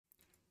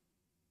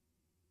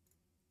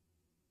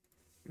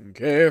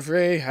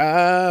Carefree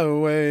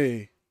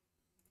highway,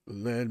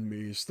 let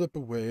me slip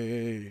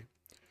away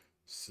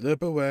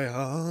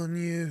on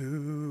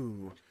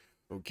you.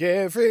 Oh,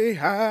 carefree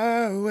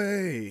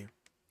highway,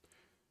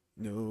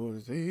 no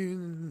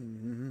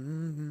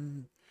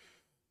thing.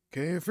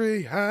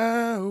 Carefree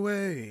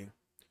highway,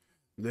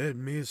 let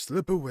me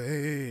slip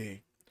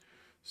away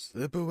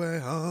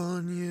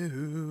on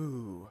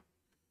you.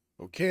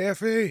 Oh,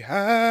 carefree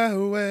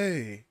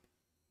highway,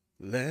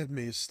 let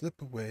me slip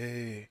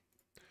away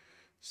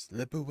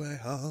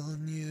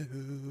on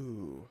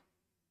you.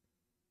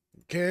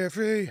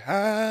 Carefree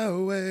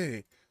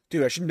highway.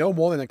 Dude, I should know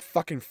more than like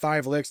fucking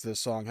 5 licks to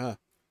this song, huh?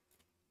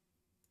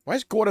 Why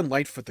is Gordon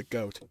Lightfoot the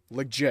goat?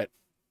 Legit.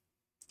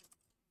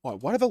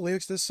 What are the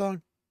lyrics to this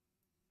song?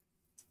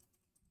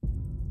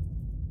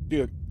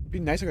 Dude, it'd be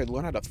nice if I could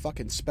learn how to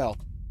fucking spell.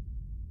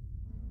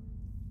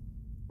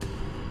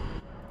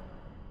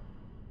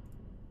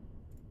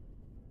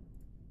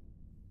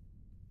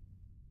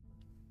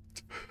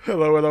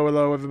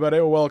 Hello, everybody.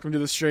 Welcome to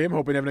the stream.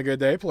 Hope you're having a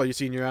good day. Pleasure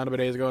seeing you around. My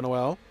day is going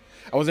well.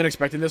 I wasn't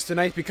expecting this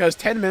tonight because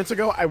 10 minutes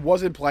ago, I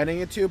wasn't planning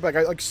it to, but I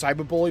got, like,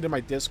 cyberbullied in my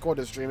Discord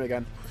to stream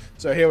again.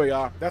 So here we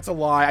are. That's a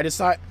lie. I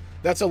decided...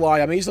 That's a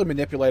lie. I'm easily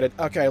manipulated.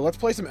 Okay, let's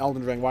play some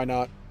Elden Ring. Why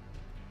not?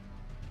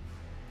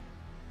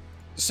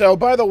 So,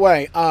 by the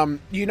way,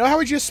 you know how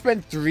we just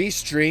spent 3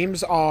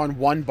 streams on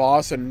one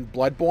boss in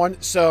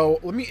Bloodborne? So,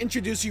 let me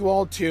introduce you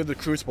all to the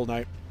Crucible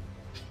Knight.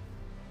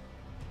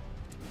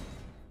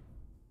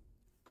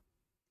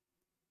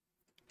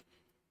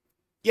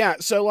 Yeah,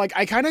 so, like,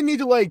 I kind of need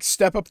to, like,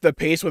 step up the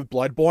pace with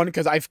Bloodborne,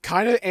 because I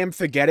kind of am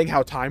forgetting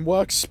how time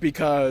works,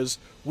 because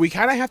we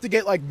kind of have to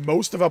get, like,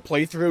 most of a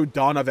playthrough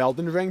done of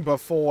Elden Ring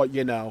before,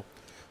 you know,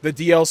 the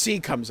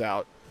DLC comes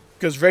out.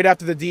 Because right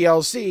after the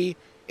DLC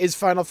is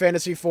Final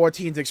Fantasy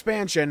XIV's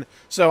expansion,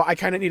 so I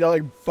kind of need to,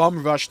 like,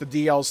 bum rush the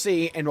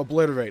DLC and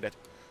obliterate it.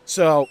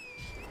 So,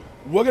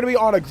 we're going to be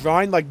on a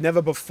grind like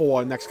never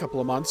before next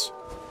couple of months.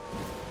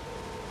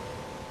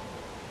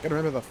 Gotta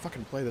remember to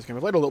fucking play this game. I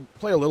played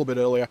a little bit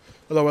earlier.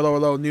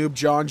 Hello, Noob,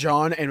 John,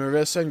 and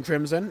Marissa, and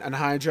Crimson, and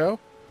Hydro.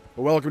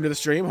 Well, welcome to the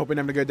stream. Hope you're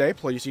having a good day.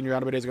 Pleasure seeing you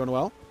around. My day's going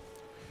well.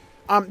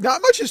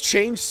 Not much has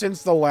changed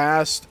since the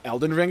last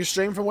Elden Ring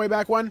stream from way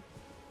back when.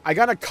 I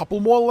got a couple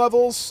more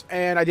levels,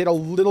 and I did a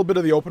little bit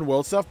of the open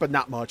world stuff, but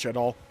not much at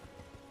all.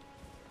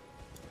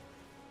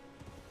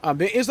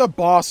 There is a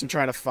boss I'm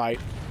trying to fight.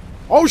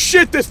 Oh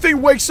shit, this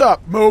thing wakes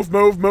up! Move.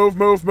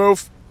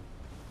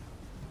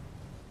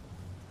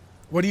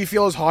 What do you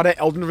feel is harder,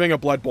 Elden Ring or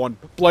Bloodborne?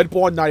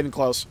 Bloodborne, not even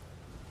close.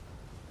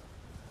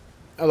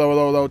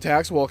 Hello,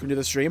 Tax. Welcome to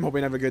the stream. Hope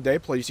you have a good day.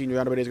 Pleasure seeing you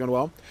around. Everybody's going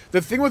well. The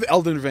thing with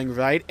Elden Ring,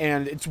 right,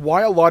 and it's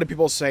why a lot of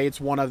people say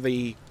it's one of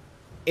the,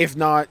 if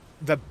not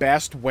the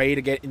best way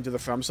to get into the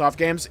FromSoft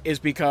games, is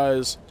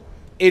because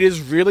it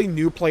is really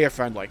new player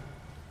friendly.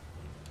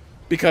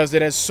 Because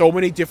it has so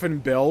many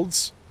different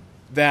builds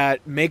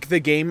that make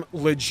the game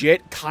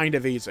legit kind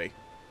of easy.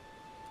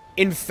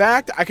 In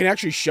fact, I can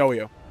actually show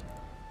you.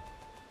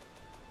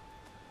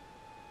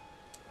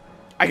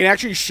 I can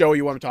actually show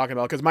you what I'm talking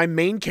about, because my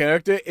main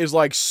character is,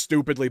 like,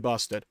 stupidly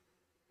busted.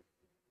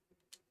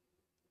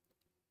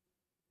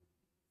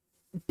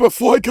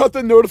 Before I got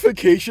the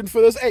notification for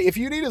this, hey, if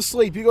you need to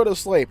sleep, you go to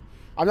sleep.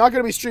 I'm not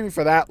going to be streaming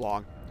for that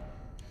long.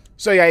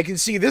 So, yeah, you can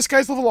see this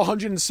guy's level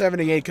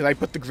 178 because I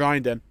put the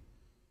grind in.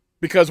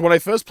 Because when I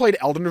first played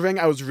Elden Ring,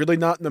 I was really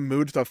not in the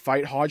mood to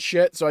fight hard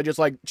shit, so I just,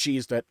 like,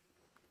 cheesed it.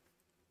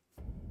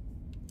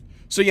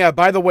 So, yeah,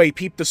 by the way,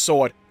 peep the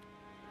sword.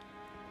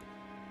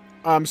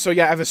 So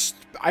yeah,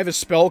 I have a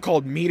spell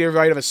called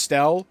Meteorite of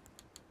Estelle.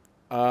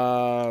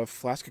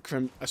 Flask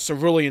of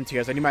Cerulean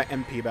Tears. I need my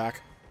MP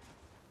back.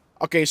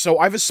 Okay, so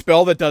I have a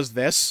spell that does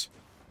this.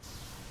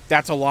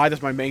 That's a lie,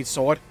 that's my main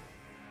sword.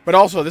 But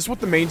also, this is what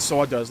the main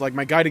sword does. Like,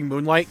 my Guiding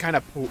Moonlight, kind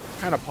of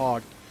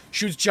pog.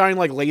 Shoots giant,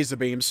 like, laser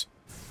beams.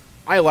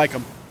 I like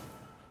them.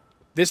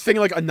 This thing,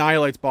 like,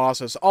 annihilates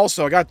bosses.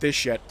 Also, I got this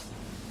shit.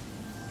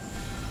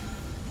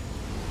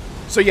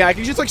 So yeah, I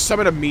can just, like,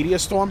 summon a Meteor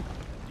Storm.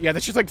 Yeah,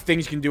 that's just, like,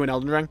 things you can do in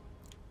Elden Ring.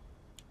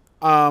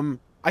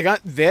 I got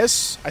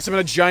this. I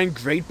summoned a giant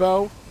great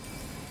bow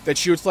that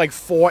shoots, like,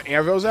 4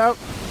 arrows out.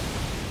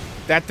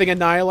 That thing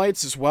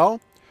annihilates as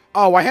well.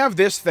 Oh, I have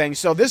this thing.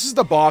 So this is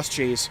the boss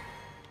cheese.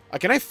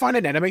 Can I find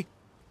an enemy?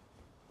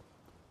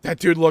 That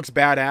dude looks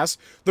badass.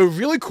 The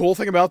really cool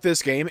thing about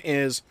this game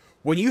is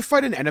when you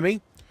fight an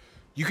enemy,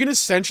 you can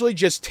essentially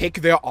just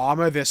take their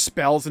armor, their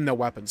spells, and their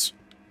weapons.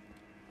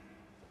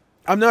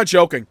 I'm not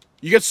joking.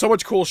 You get so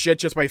much cool shit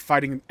just by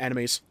fighting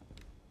enemies.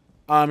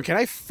 Can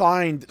I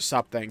find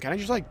something? Can I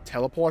just, like,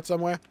 teleport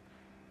somewhere?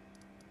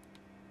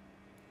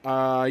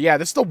 Yeah,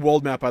 this is the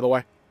world map, by the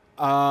way.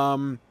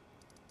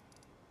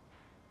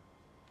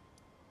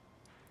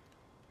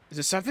 Is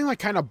it something, like,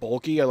 kind of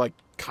bulky or, like,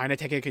 kind of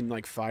take it can,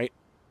 like, fight?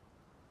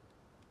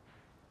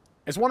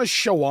 I just want to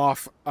show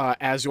off,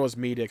 Azur's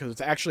media, because it's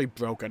actually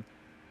broken.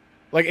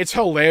 Like, it's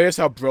hilarious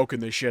how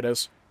broken this shit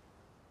is.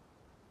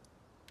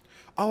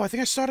 Oh, I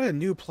think I started a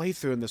new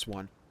playthrough in this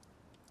one.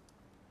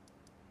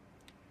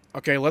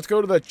 Okay, let's go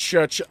to the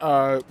church,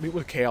 meet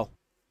with Kale.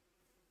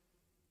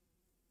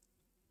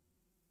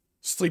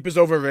 Sleep is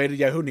overrated.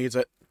 Yeah, who needs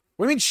it?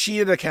 What do you mean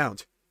cheated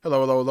account? Hello,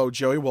 hello, hello,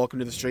 Joey. Welcome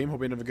to the stream.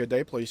 Hope you have a good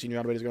day. Please, senior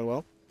animator's going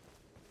well.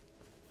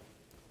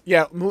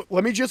 Yeah,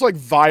 let me just, like,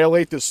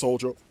 violate this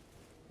soldier.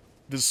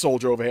 This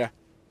soldier over here.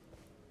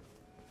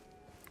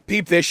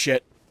 Peep this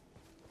shit.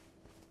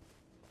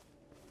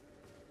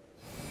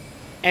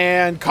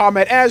 And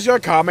comment as your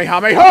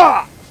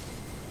Kamehameha!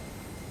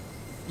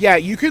 Yeah,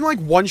 you can, like,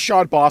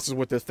 one-shot bosses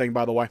with this thing,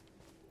 by the way.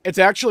 It's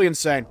actually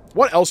insane.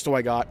 What else do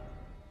I got?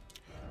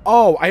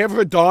 Oh, I have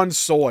Radon's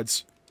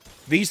swords.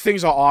 These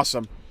things are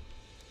awesome.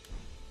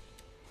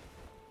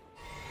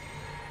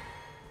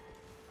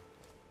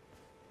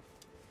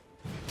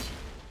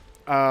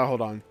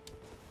 Hold on.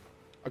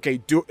 Okay,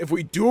 if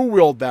we dual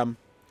wield them,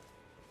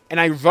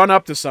 and I run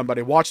up to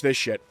somebody, watch this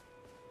shit.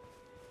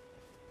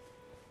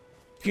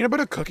 Peanut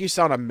butter cookies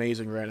sound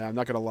amazing right now, I'm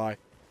not gonna lie.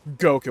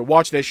 Goku,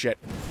 watch this shit.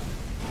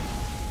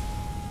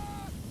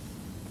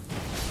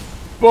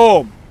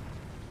 Boom!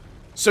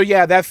 So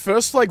yeah, that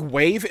first, like,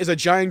 wave is a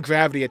giant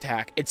gravity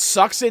attack. It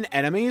sucks in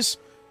enemies,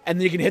 and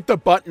then you can hit the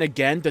button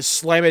again to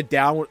slam it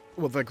down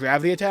with a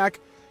gravity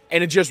attack,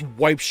 and it just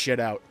wipes shit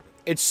out.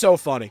 It's so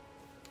funny.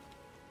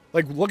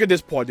 Like, look at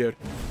this poor dude.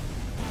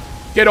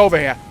 Get over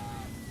here.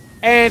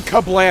 And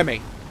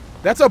kablammy.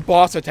 That's a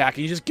boss attack,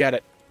 you just get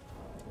it.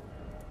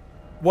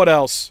 What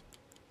else?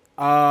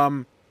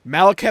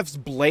 Malekith's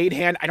Blade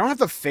Hand. I don't have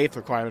the faith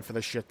requirement for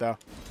this shit, though.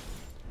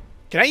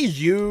 Can I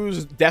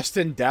use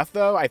Destined Death,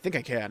 though? I think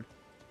I can.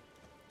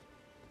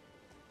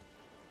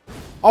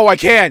 Oh, I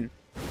can!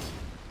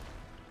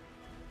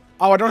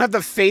 Oh, I don't have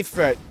the faith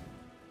for it.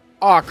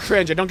 Oh,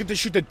 cringe. I don't get to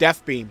shoot the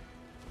Death Beam.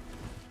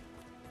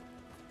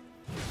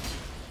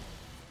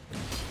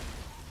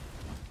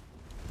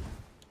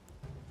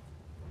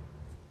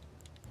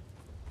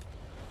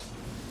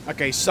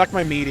 Okay, suck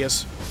my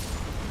medias.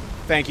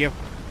 Thank you.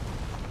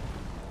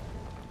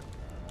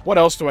 What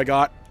else do I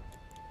got?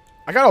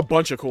 I got a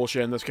bunch of cool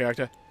shit in this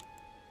character.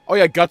 Oh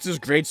yeah, Guts'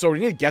 Greatsword. We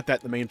need to get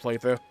that in the main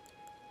playthrough.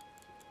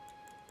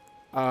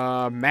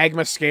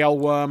 Magma Scale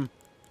Worm.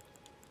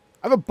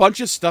 I have a bunch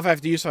of stuff I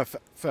have to use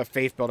for a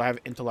faith build. I have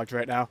Intellect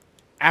right now.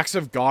 Axe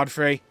of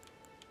Godfrey.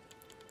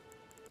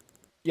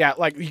 Yeah,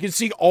 like, you can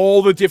see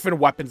all the different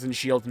weapons and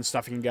shields and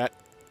stuff you can get.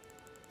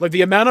 Like,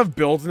 the amount of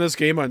builds in this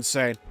game are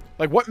insane.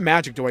 Like, what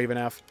magic do I even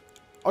have?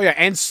 Oh yeah,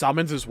 and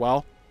summons as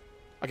well.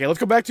 Okay, let's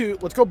go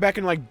back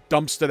and, like,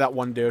 dumpster that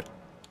one dude.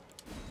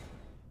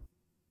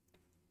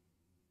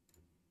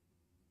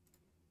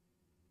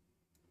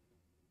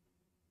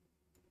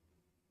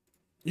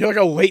 You're like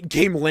a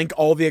late-game Link,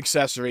 all the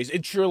accessories.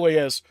 It truly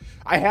is.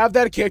 I have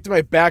that character in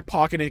my back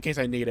pocket in case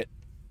I need it.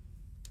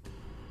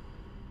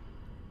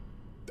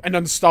 An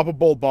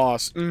unstoppable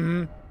boss.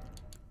 Mm-hmm.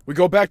 We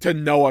go back to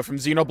Noah from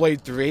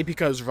Xenoblade 3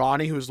 because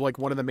Ronnie, who's like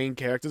one of the main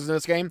characters in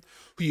this game,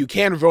 who you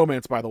can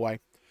romance, by the way,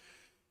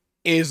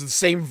 is the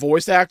same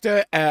voice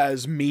actor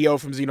as Mio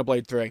from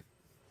Xenoblade 3.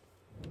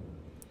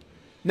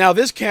 Now,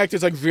 this character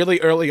is like really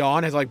early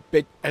on, has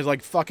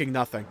like fucking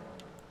nothing.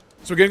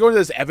 So we're gonna go into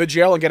this Ever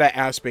jail and get our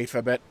ass beat for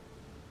a bit.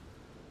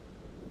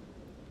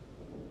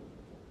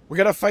 We're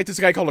gonna fight this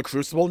guy called a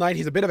Crucible Knight.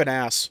 He's a bit of an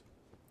ass.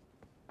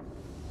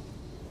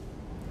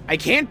 I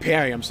can't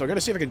parry him, so I'm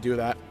gonna see if I can do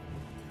that.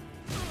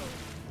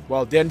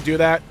 Well, didn't do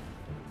that.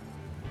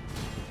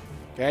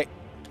 Okay.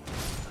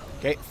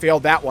 Okay,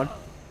 failed that one.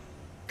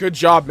 Good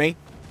job, me.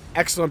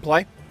 Excellent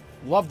play.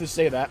 Love to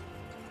say that.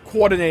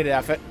 Coordinated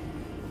effort.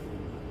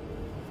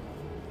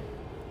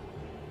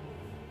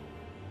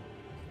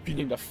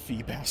 Beating the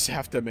Feebass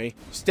after me.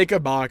 Stick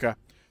of Monica.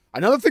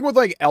 Another thing with,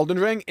 like, Elden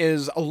Ring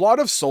is a lot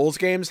of Souls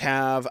games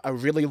have a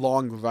really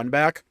long run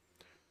back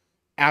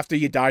after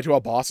you die to a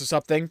boss or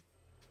something.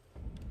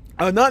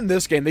 Not in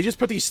this game. They just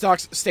put these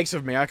stakes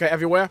of America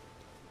everywhere.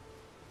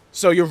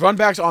 So your run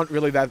backs aren't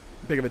really that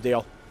big of a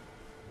deal.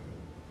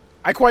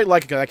 I quite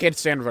like it because I can't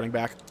stand running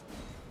back.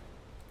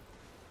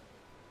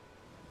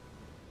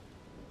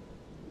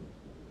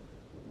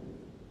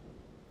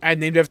 I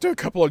named after a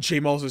couple of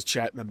Jmulls'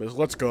 chat members.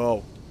 Let's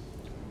go.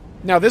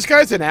 Now, this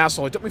guy's an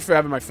asshole. It took me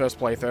forever in my first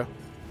playthrough.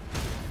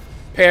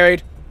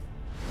 Parried.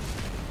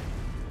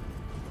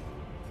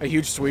 A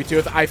huge sweet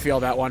tooth. I feel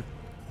that one.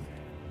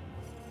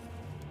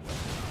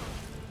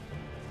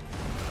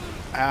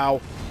 Ow.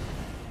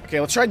 Okay,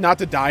 let's try not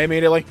to die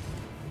immediately.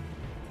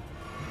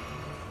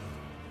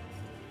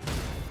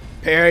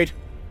 Parried.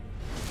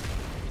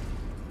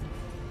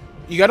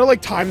 You gotta,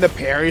 like, time the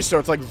parry so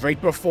it's, like,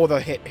 right before the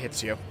hit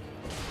hits you.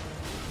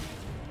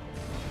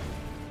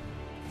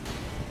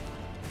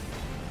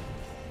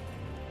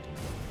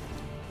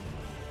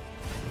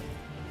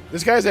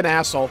 This guy's an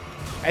asshole,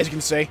 as you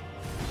can see.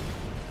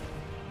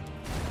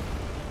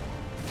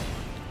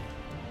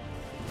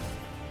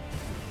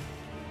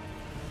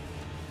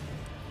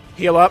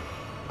 Heal up.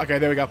 Okay,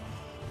 there we go.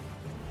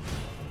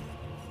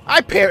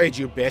 I parried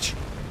you, bitch.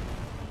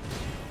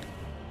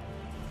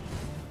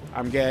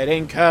 I'm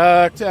getting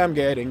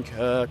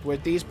cooked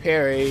with these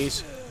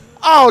parries.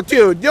 Oh,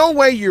 dude, no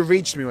way you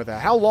reached me with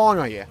that. How long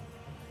are you?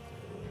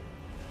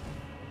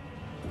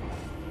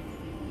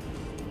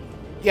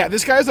 Yeah,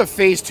 this guy has a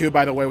phase 2,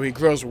 by the way, where he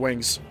grows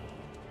wings.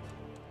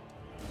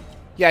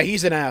 Yeah,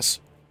 he's an ass.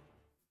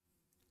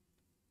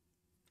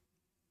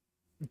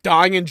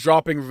 Dying and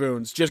dropping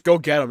runes. Just go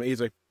get him,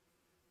 easy.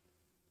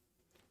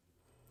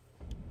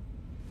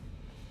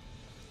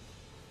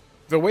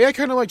 The way I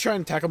kind of like try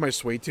and tackle my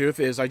sweet tooth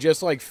is I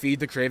just like feed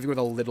the craving with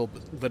a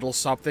little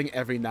something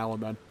every now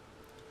and then.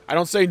 I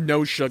don't say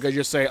no sugar, I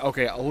just say,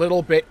 okay, a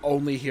little bit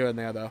only here and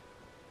there, though.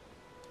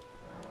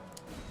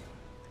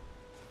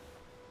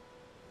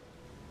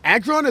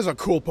 Aggron is a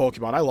cool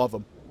Pokemon. I love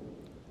him.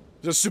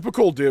 He's a super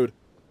cool dude.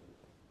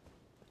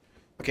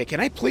 Okay, can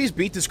I please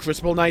beat this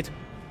Crucible Knight?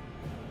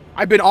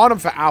 I've been on him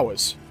for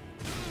hours.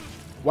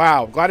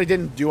 Wow, glad I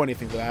didn't do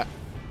anything to that.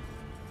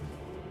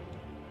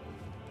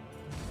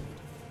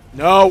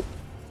 No!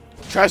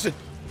 Tries to...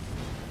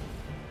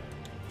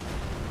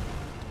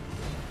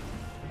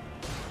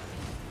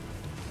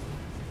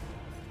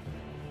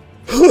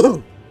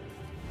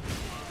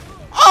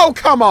 Oh,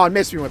 come on!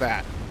 Miss me with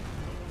that.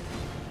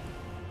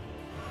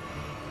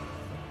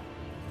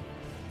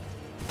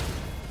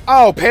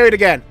 Oh, parried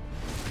again.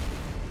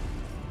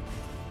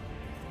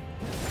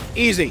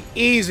 Easy.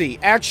 Easy.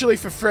 Actually,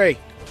 for free.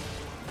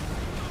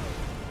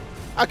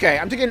 Okay,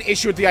 I'm taking an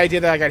issue with the idea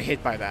that I got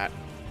hit by that.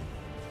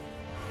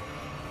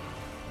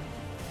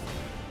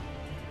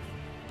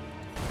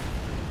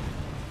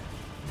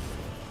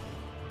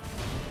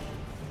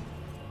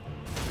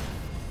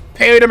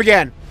 Parried him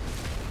again.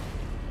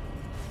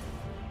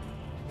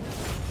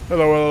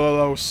 Hello, hello,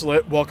 hello,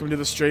 Slit. Welcome to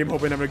the stream.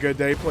 Hope you're having a good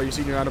day. Play your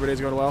senior round of days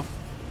going well.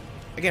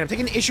 Again, I'm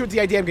taking an issue with the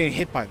idea I'm getting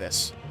hit by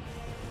this.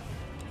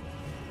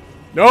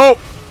 No!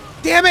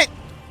 Damn it!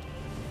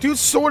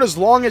 Dude's sword is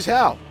long as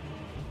hell.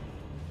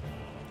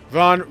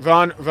 Run,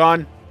 run,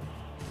 run.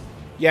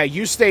 Yeah,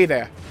 you stay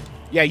there.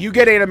 Yeah, you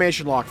get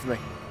animation lock for me.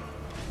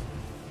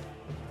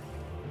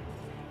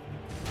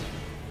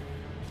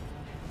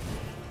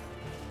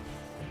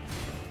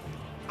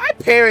 I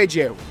parried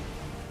you.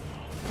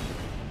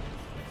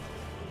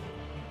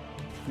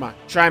 Come on,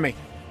 try me.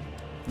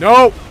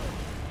 No!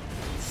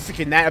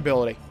 Freaking that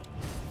ability.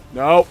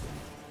 No.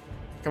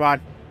 Come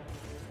on.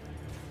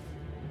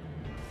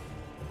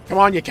 Come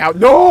on, you cow.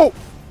 No!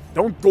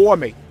 Don't gore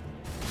me.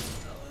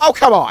 Oh,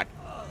 come on.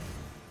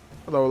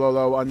 Hello, hello,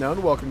 hello,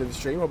 unknown. Welcome to the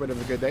stream. Hope you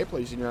have a good day.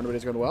 Please see your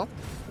everybody's going well.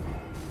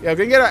 Yeah, I'm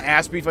gonna get our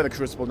ass beat by the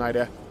Crucible Knight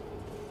here.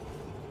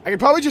 I can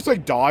probably just,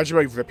 like, dodge,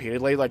 like,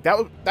 repeatedly. Like,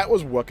 that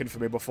was working for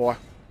me before.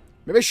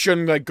 Maybe I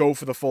shouldn't, like, go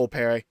for the full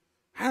parry.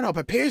 I don't know,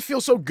 but parries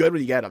feel so good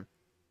when you get them.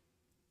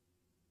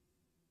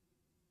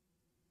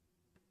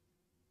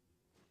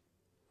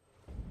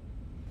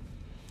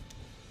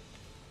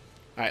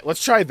 Alright,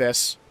 let's try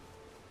this.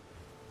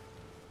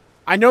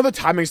 I know the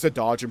timing's to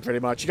dodge him, pretty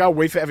much. You gotta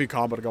wait for every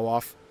combo to go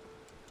off.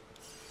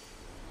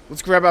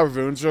 Let's grab our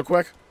runes real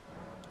quick.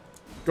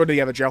 Go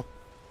together, Joe.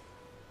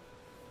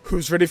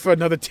 Who's ready for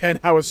another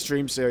 10-hour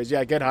stream series?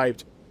 Yeah, get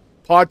hyped.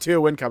 Part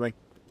 2 incoming.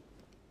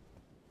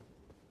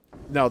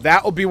 No,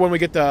 that will be when we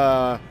get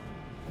the...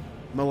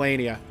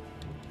 Melania.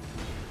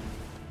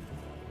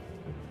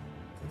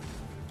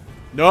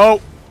 No!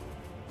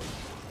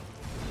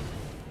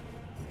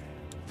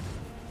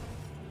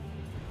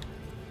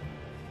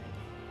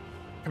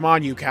 Come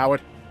on, you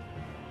coward.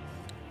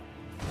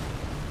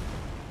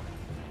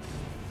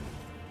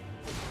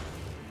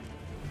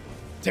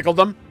 Tickled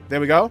them. There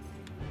we go.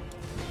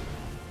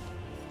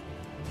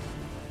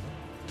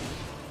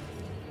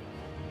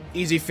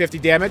 Easy 50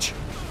 damage.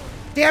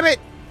 Damn it!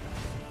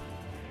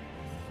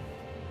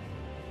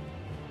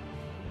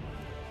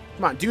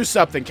 Come on, do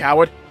something,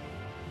 coward.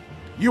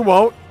 You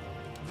won't.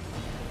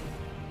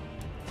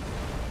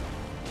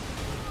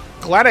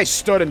 Glad I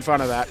stood in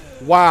front of that.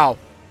 Wow.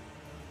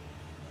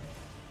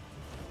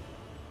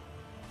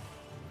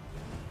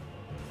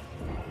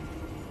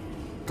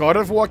 God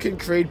of War can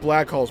create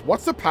black holes.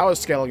 What's the power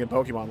scaling in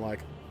Pokemon like?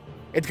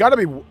 It's gotta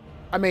be...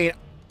 I mean,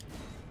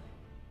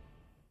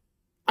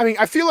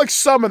 I feel like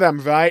some of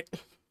them, right,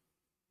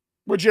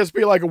 would just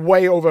be, like,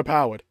 way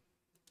overpowered.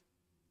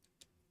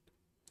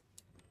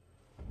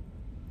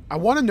 I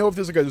want to know if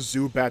there's, like, a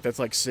Zubat that's,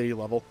 like, city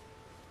level.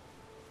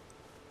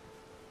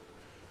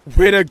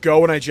 Way to go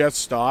when I just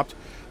stopped.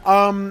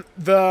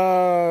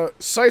 The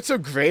Sites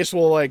of Grace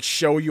will, like,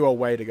 show you a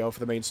way to go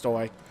for the main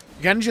story.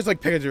 You can just, like,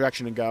 pick a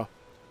direction and go.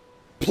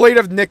 Plate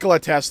of Nikola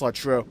Tesla,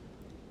 true.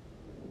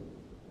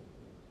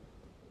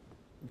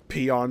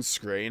 Pee on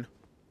screen.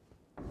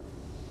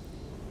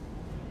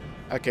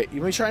 Okay, let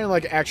me try and,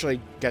 like, actually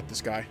get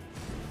this guy.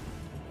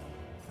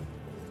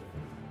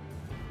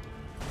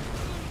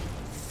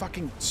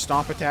 Fucking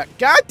stomp attack.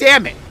 God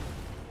damn it!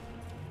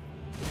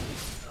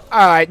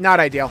 Alright, not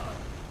ideal.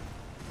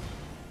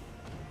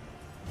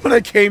 When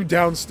I came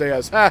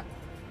downstairs. Ha!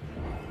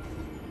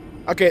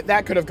 Okay,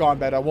 that could have gone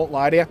better, I won't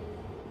lie to you.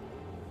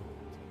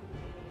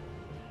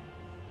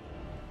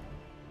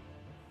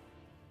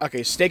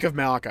 Okay, Stake of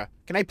Malika.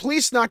 Can I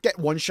please not get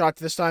one shot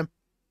this time?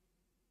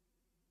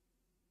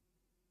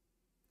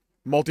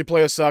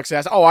 Multiplayer sucks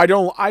ass. Oh, I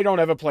don't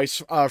ever play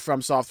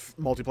FromSoft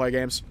multiplayer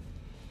games.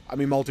 I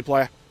mean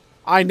multiplayer.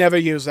 I never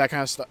use that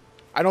kind of stuff.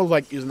 I don't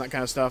like using that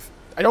kind of stuff.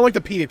 I don't like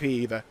the PvP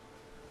either.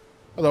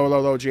 Hello, hello,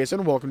 hello,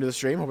 Jason. Welcome to the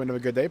stream. Hope you have a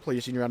good day.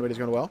 Please, your round is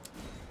going well.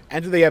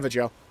 Enter the ever,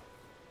 Joe.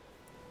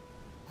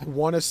 I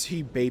want to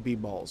see baby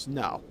balls.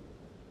 No.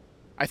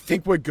 I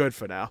think we're good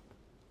for now.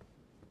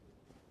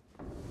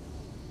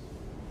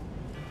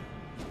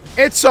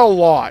 It's a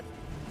lot.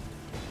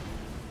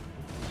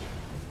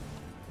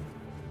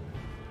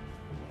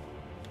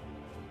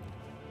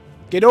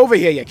 Get over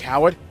here, you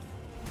coward.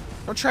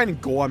 Don't try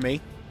and gore me.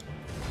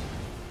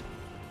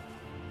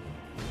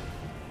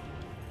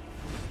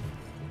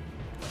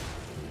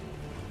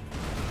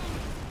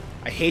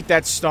 I hate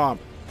that stomp.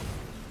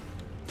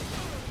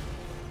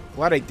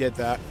 Glad I did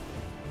that.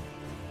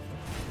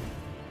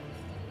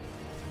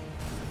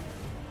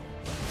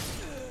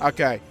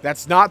 Okay,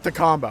 that's not the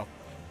combo.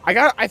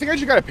 I think I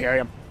just gotta parry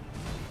him.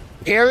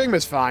 Parrying him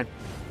is fine.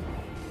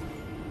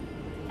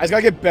 I just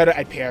gotta get better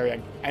at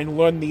parrying and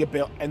learn the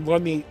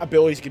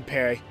abilities he can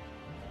parry.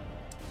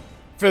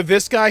 For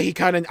this guy,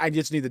 I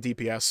just need the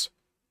DPS.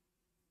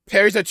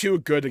 Parries are too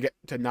good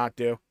to not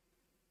do.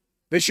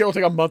 This shit will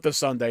take a month of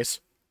Sundays.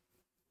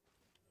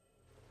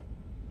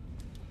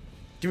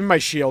 Give me my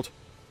shield.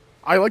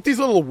 I like these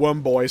little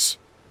worm boys.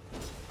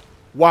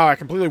 Wow, I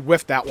completely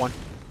whiffed that one.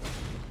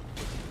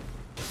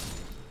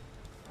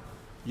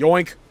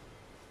 Yoink.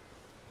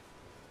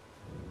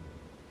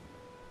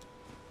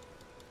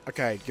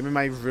 Okay, give me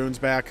my runes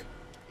back.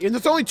 And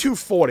it's only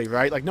 240,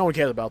 right? Like, no one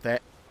cares about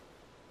that.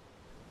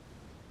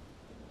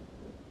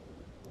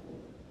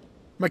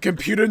 My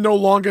computer no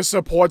longer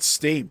supports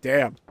Steam.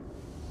 Damn.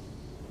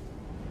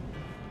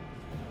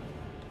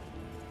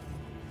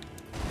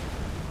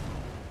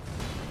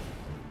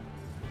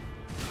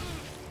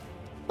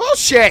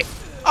 Bullshit!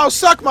 Oh,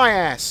 suck my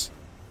ass!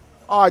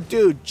 Oh,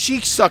 dude,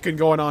 cheek sucking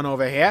going on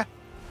over here.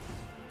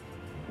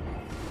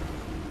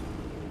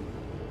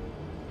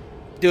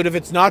 Dude, if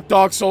it's not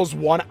Dark Souls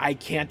 1, I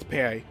can't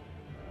parry.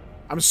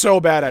 I'm so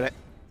bad at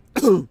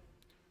it.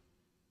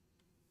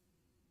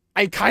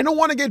 I kind of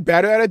want to get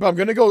better at it, but I'm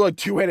going to go like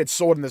two-headed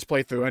sword in this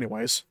playthrough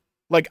anyways.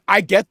 Like,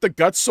 I get the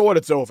gut sword,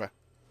 it's over.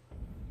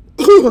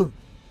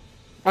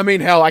 I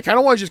mean, hell, I kind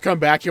of want to just come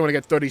back here when I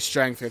get 30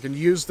 strength. I can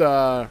use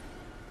the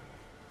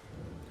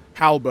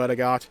halberd I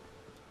got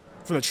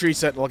from the tree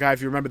sentinel guy,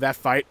 if you remember that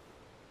fight.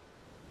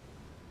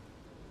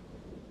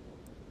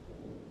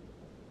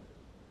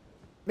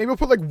 Maybe we'll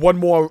put like one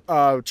more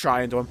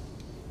try into him.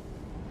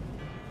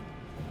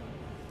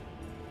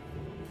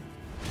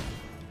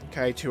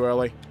 Okay, too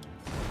early.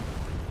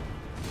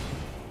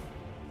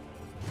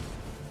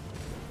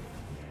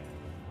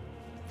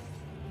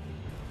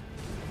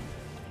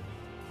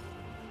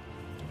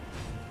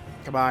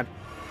 Come on.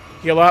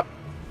 Heal up.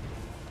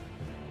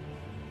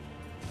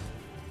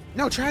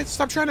 No,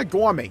 stop trying to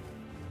gore me.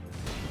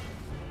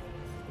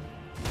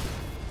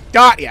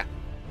 Got ya.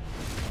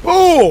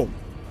 Boom!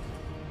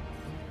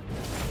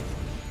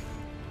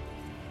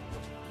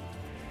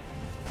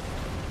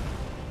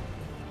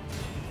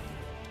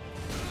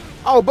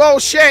 Oh,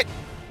 bullshit!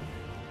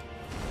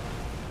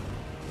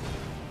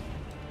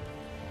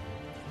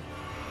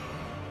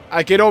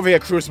 Get over here,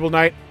 Crucible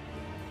Knight.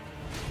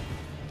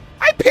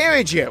 I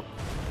parried you!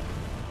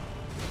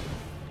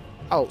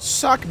 Oh,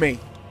 suck me.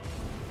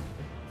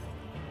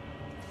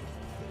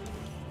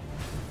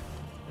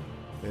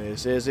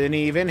 This isn't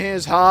even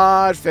his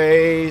hard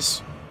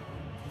face.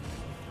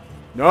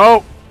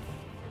 No!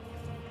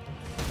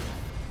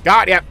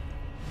 Got ya!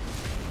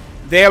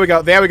 There we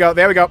go, there we go,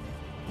 there we go.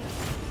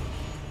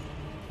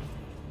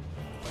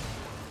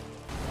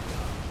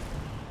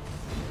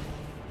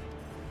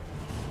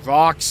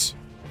 Rocks.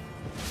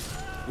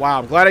 Wow,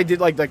 I'm glad I did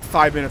like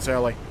 5 minutes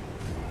early.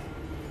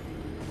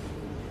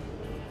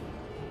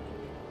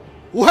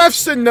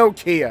 Lefts and no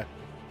Kia.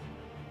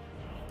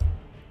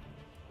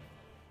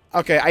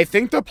 Okay, I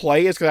think the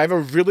play is because I have a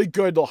really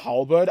good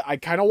halberd. I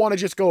kind of want to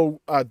just go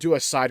do a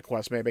side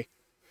quest, maybe.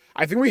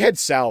 I think we head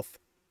south.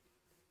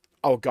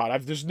 Oh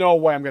god, there's no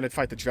way I'm going to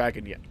fight the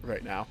dragon yet,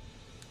 right now.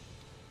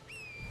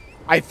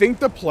 I think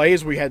the play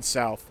is we head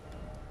south.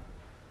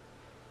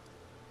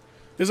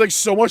 There's like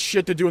so much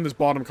shit to do in this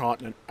bottom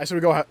continent. I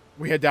said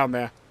we head down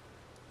there.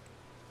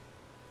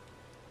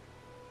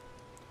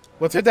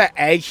 Let's head to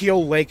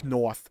Eggheel Lake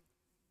North.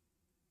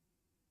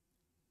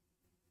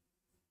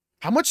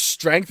 How much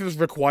strength is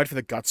required for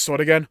the gut sword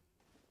again?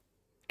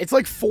 It's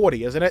like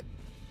 40, isn't it?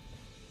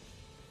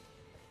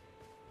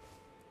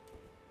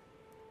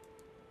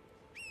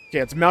 Okay,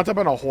 let's mount up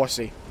on a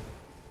horsey.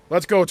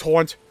 Let's go,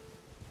 Torrent.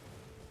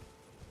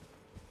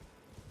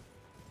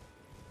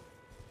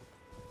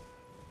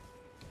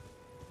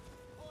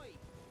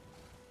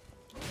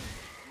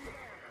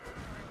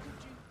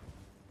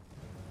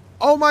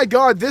 Oh my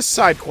god, this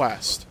side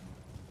quest.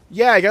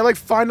 Yeah, I gotta like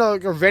find a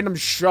random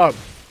shrub.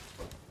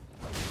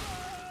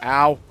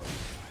 Ow.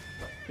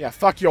 Yeah,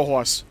 fuck your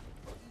horse.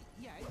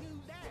 Yeah,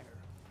 you there.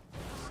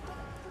 Stop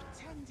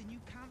pretending you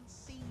can't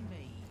see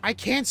me. I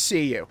can't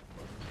see you.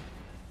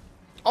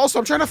 Also,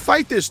 I'm trying to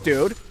fight this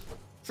dude.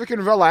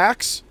 Freaking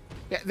relax.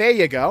 Yeah, there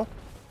you go.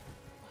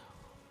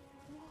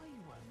 Why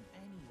won't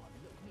anyone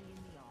look me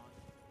in the eye?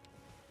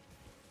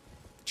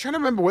 trying to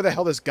remember where the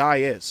hell this guy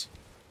is.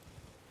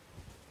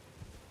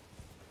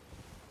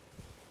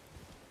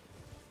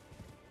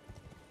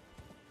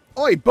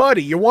 Oi,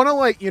 buddy, you want to,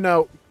 like, you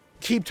know,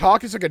 keep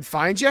talking so I can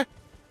find you?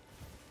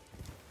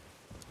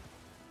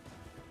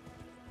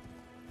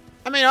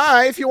 I mean,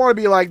 alright, if you want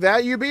to be like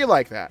that, you be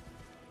like that.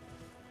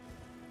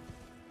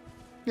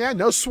 Yeah,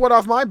 no sweat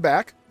off my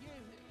back.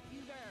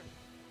 You there.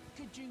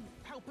 Could you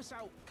help us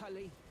out,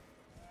 Cully?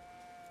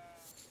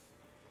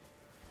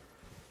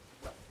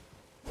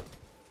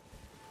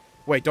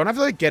 Wait, don't I have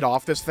to, like, get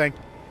off this thing?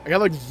 I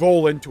gotta, like,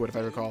 roll into it, if I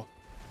recall.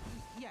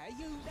 Yeah,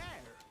 you there.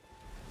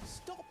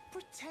 Stop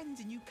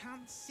pretending you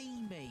can't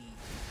see me.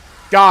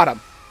 Got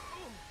him.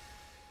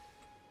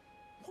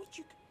 What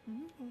you...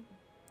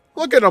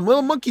 Look at him,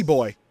 little monkey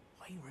boy.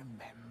 I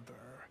remember.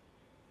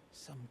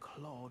 Some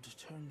clod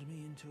turned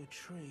me into a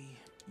tree.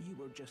 You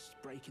were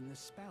just breaking the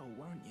spell,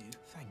 weren't you?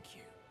 Thank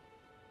you.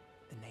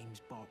 The name's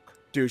Bok.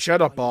 Dude,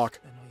 shut up, Bok.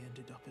 And I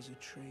ended up as a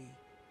tree.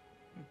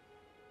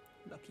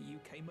 Lucky you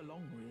came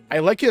along, really. I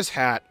like his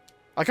hat.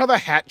 I like how the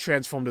hat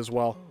transformed as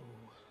well.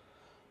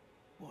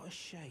 Oh, what a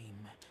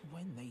shame.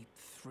 When they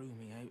threw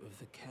me out of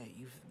the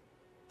cave,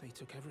 they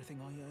took everything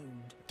I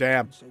owned.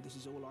 Damn. So this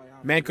is all I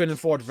have. Man couldn't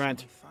afford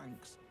rent.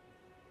 Thanks.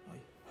 I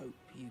hope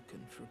you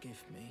can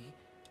forgive me.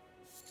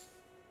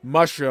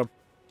 Mushroom.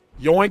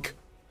 Yoink.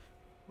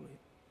 Well,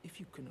 if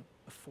you can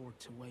afford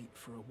to wait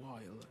for a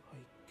while, I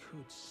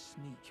could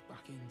sneak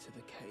back into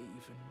the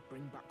cave and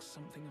bring back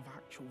something of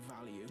actual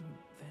value.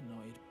 Then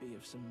I'd be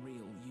of some real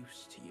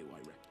use to you, I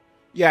reckon.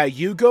 Yeah,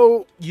 you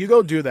go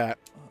do that.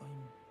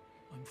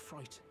 I'm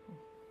frightened.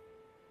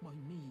 My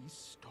knees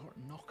start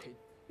knocking.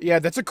 Yeah,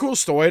 that's a cool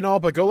story and all,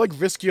 but go, like,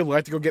 risk your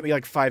life to go get me,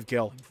 like, 5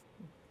 gil.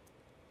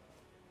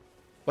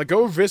 Like,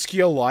 go risk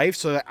your life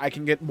so that I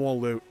can get more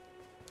loot.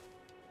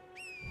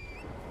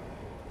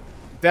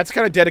 That's the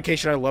kind of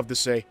dedication I love to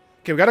see.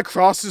 Okay, we gotta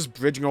cross this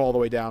bridge and go all the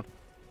way down.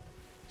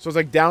 So it's,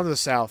 like, down to the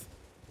south.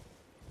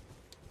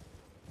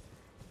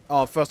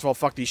 Oh, first of all,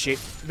 fuck these sheep.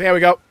 There we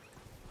go.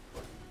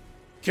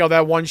 Kill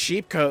that one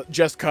sheep,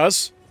 just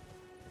cuz.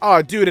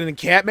 Oh, dude, an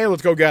encampment?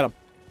 Let's go get him.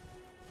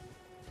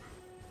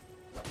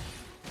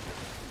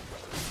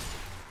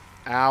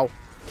 Ow.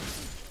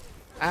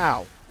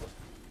 Ow.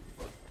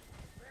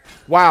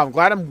 Wow, I'm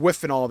glad I'm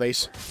whiffing all of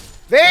these.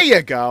 There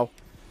you go.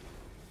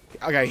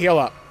 Okay, heal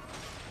up.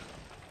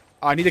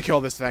 Oh, I need to kill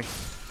this thing.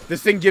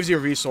 This thing gives you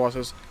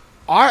resources.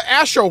 Our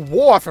Asher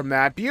War from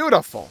that.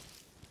 Beautiful.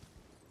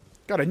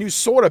 Got a new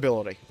sword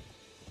ability.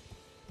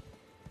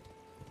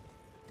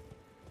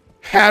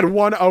 Had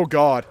one. Oh,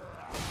 God.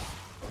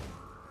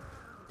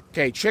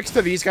 Okay, tricks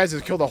to these guys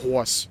is kill the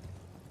horse.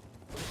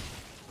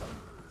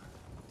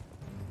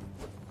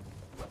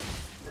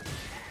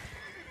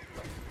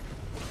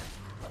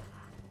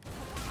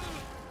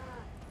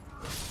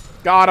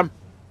 Got him.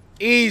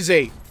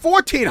 Easy.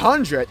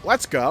 1,400.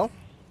 Let's go.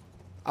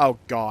 Oh,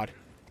 God.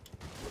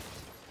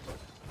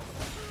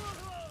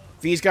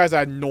 These guys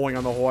are annoying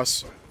on the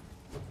horse.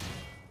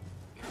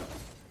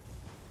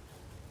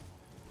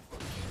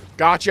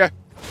 Gotcha.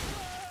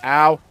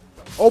 Ow.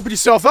 Opened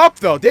yourself up,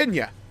 though, didn't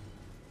you?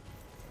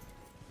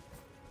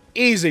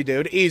 Easy,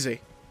 dude. Easy.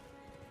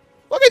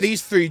 Look at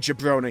these 3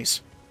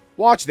 jabronis.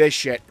 Watch this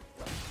shit.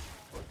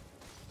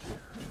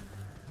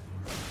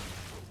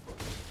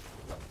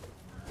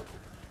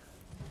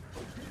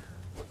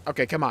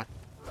 Okay, come on.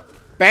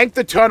 Bank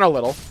the turn a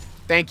little.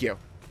 Thank you.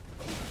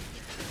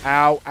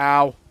 Ow,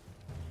 ow.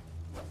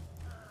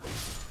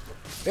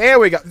 There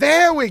we go.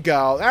 There we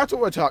go. That's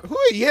what we're talking. Who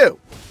are you?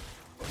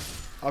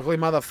 Ugly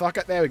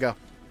motherfucker. There we go.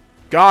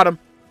 Got him.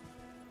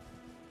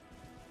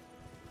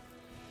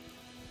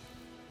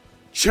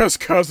 Just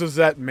cause is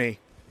that me.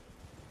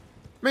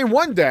 I mean,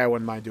 one day I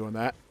wouldn't mind doing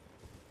that.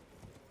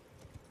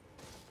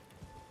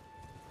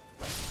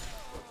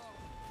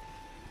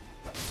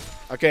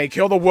 Okay,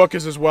 kill the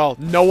workers as well.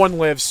 No one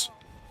lives.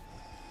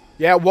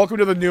 Yeah, welcome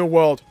to the new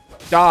world.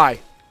 Die.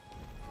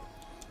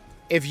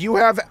 If you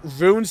have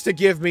runes to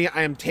give me,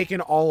 I am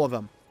taking all of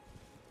them.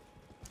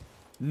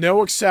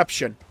 No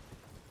exception.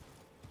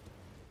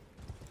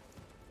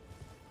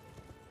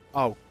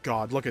 Oh,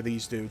 God, look at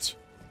these dudes.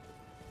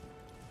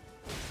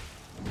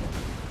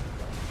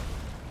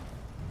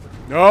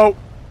 No.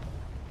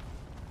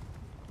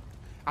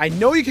 I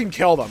know you can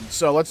kill them,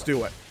 so let's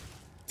do it.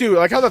 Dude,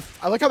 I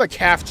like how the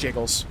calf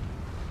jiggles.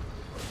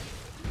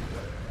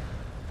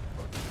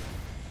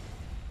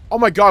 Oh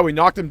my God, we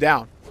knocked him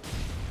down.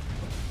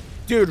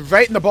 Dude,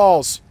 right in the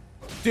balls.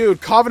 Dude,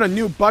 carving a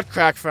new butt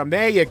crack for him.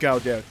 There you go,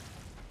 dude.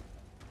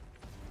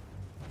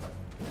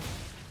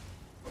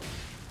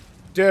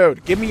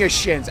 Dude, give me your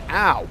shins.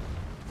 Ow.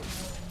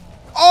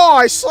 Oh,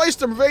 I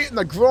sliced him right in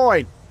the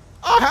groin.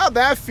 Oh, how'd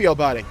that feel,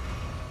 buddy?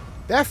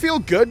 That feel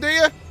good to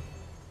you?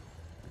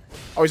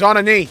 Oh, he's on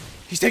a knee.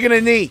 He's taking a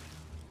knee.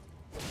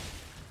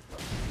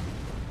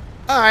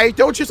 Alright,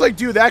 don't just, like,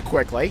 do that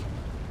quickly.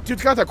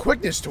 Dude's got the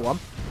quickness to him.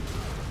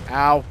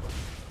 Ow.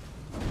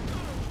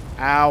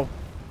 Ow.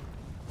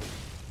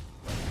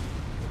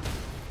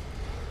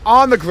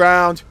 On the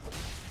ground.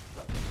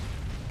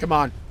 Come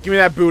on. Give me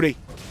that booty.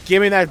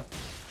 Give me that.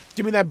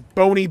 Give me that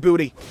bony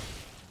booty.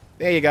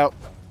 There you go.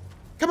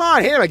 Come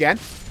on, hit him again.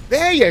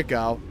 There you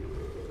go.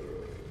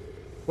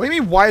 What do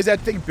you mean, why is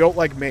that thing built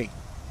like me?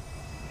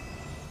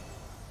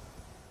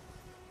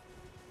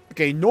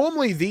 Okay,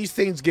 normally these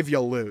things give you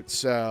loot,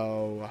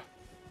 so...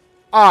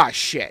 Ah,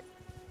 shit.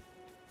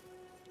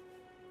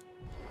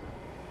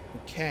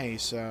 Okay,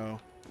 so...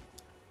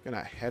 I'm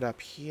gonna head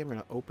up here. I'm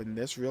gonna open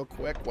this real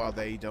quick while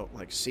they don't,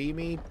 like, see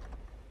me.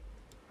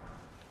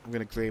 I'm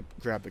gonna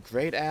grab the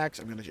great axe.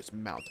 I'm gonna just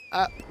mount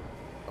up.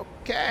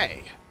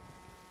 Okay.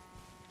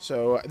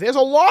 So, there's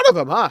a lot of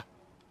them, huh?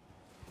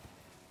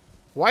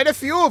 Quite a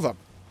few of them.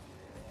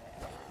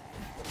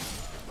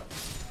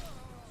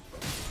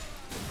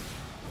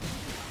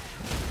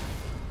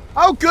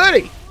 Oh,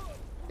 goody!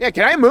 Yeah,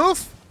 can I move?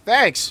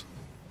 Thanks.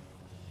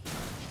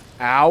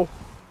 Ow.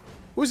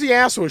 Who's the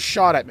asshole who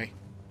shot at me?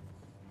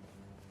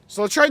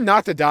 So let's try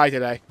not to die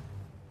today.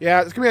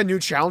 Yeah, it's gonna be a new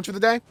challenge for the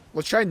day.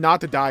 Let's try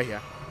not to die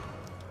here.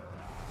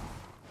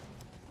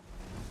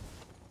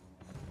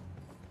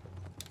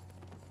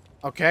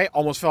 Okay,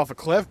 almost fell off a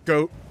cliff.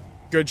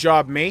 Good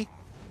job, me.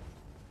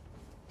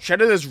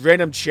 Shout out this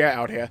random chair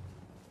out here.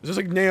 Is this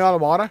like Neo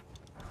Automata?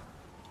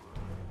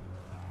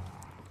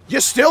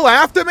 You're still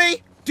after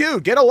me?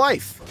 Dude, get a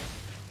life.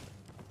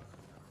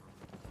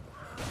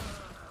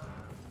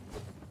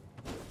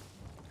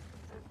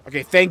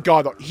 Okay, thank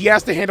God. He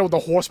has to handle the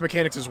horse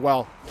mechanics as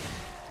well.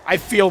 I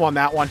feel him on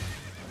that one.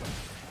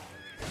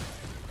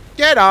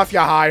 Get off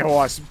your high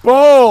horse.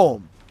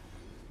 Boom!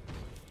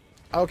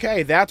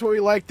 Okay, that's what we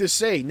like to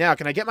see. Now,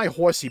 can I get my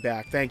horsey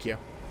back? Thank you.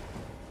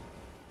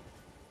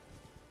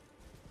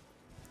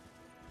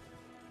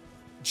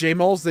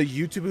 Jmulls, the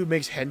YouTuber who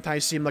makes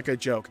hentai seem like a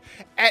joke.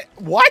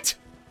 What?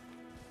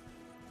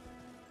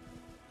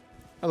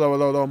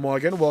 Hello,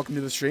 Morgan. Welcome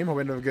to the stream. Hope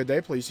you have a good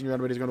day. Please see your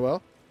everybody's going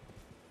well.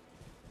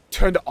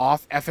 Turned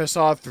off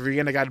FSR 3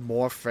 and I got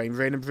more frame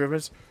rate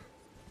improvements.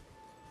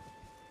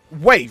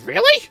 Wait,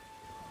 really?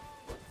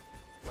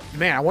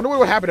 Man, I wonder what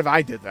would happen if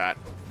I did that.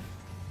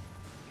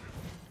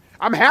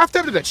 I'm half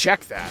tempted to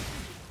check that.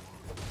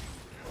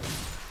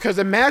 Because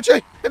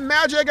imagine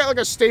I got like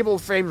a stable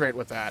frame rate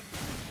with that.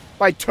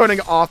 By turning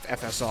off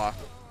FSR.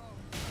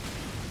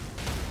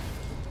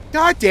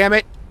 God damn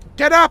it.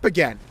 Get up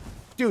again.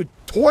 Dude,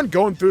 Torn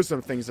going through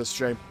some things this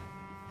stream.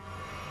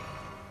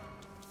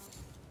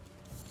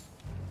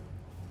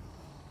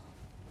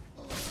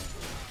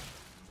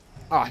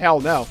 Oh, hell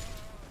no.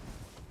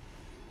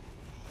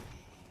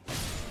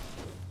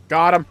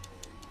 Got him.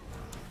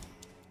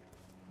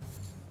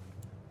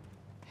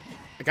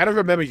 I gotta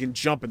remember you can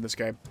jump in this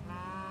game.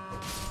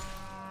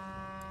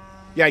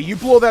 Yeah, you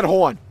blow that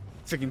horn.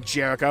 Freaking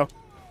Jericho.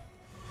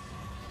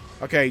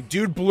 Okay,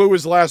 dude blew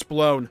his last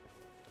blown.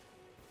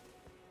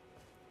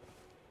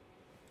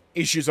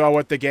 Issues are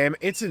with the game.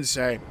 It's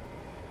insane.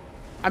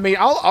 I mean,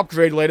 I'll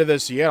upgrade later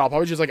this year. I'll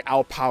probably just, like,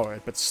 outpower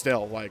it. But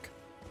still, like...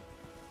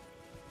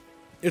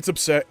 It's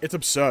absurd. It's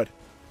absurd.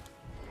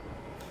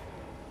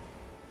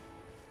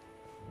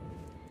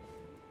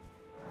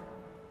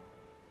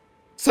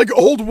 It's like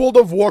old World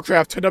of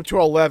Warcraft turned up to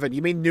 11.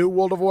 You mean new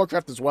World of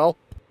Warcraft as well?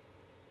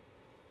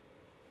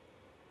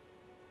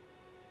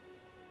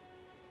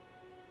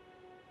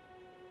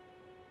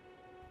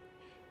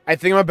 I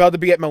think I'm about to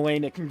be at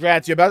Melania.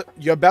 Congrats,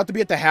 you're about to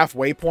be at the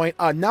halfway point.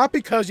 Not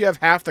because you have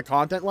half the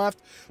content left,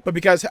 but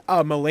because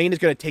Melania is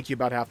going to take you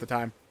about half the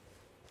time.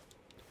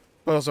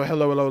 But also,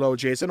 hello,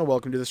 Jason, and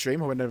welcome to the stream.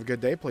 Hope you have a good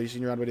day. Please see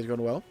your everybody's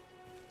going well.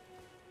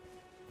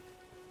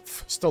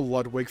 Still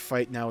Ludwig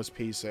fight now is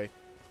PC.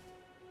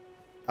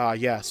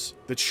 Yes.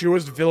 The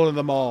truest villain of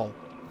them all.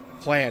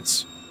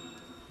 Plants.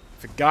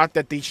 Forgot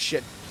that these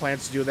shit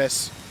plants do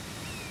this.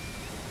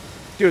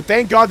 Dude,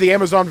 thank God the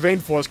Amazon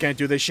rainforest can't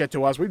do this shit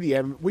to us. We'd be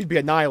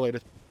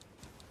annihilated.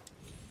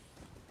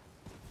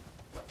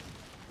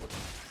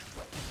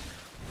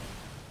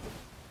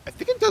 I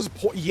think it does...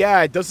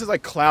 Yeah, it does this,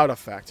 like, cloud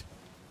effect.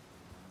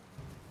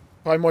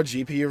 Probably more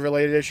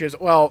GPU-related issues.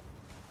 Well,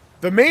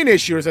 the main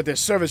issue is that their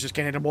servers just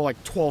can't handle more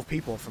like 12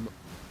 people from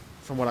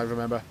what I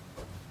remember.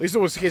 At least it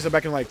was the case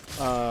back in, like,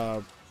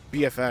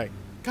 BFA.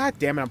 God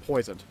damn it, I'm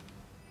poisoned.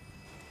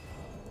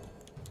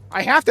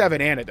 I have to have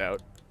an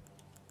antidote.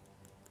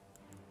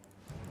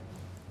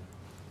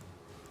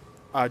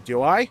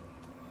 Do I?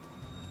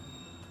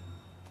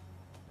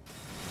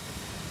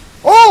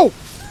 Oh!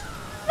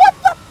 What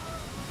the?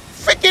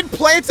 Freaking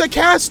plants a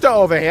caster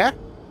over here.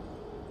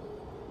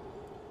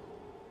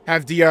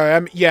 Have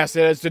DRM? Yes,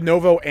 it is de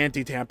novo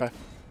anti-tamper.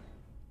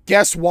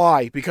 Guess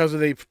why? Because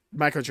of the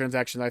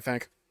microtransactions, I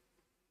think.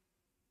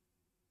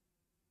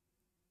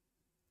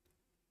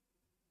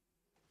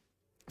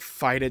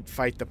 Fight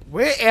the...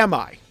 Where am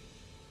I?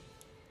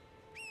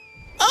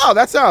 Oh,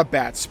 that's not a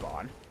bad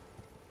spawn.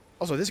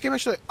 Also, this game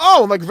actually...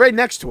 Oh, I'm like right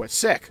next to it.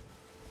 Sick.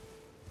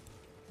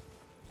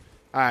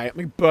 Alright, let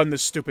me burn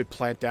this stupid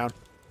plant down.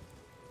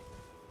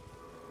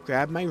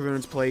 Grab my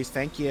runes, please.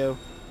 Thank you.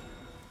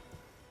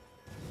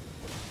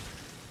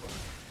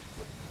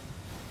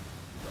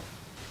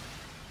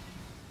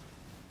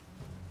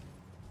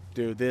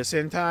 do. This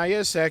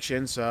entire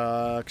section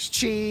sucks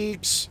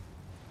cheeks.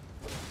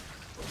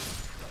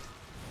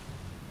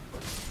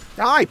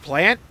 Die,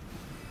 plant.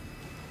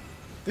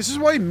 This is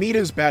why meat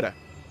is better.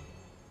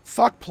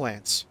 Fuck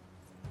plants.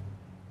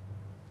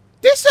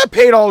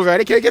 Dissipate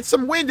already. Can I get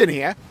some wind in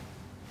here?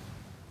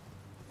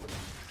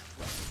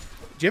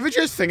 Do you ever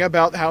just think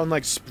about how in,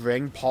 like,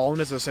 spring,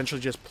 pollen is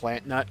essentially just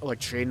plant nut, or, like,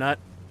 tree nut?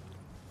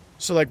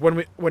 So, like,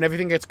 when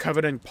everything gets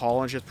covered in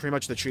pollen, it's just pretty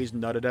much the trees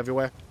nutted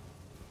everywhere.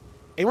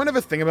 Anyone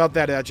ever think about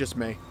that? That's just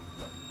me.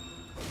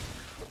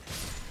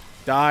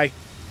 Die.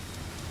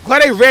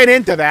 Glad I ran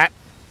into that.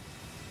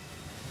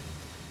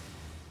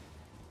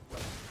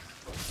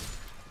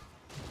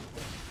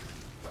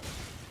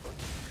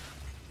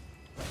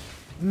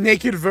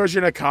 Naked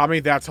version of Kami,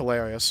 that's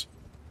hilarious.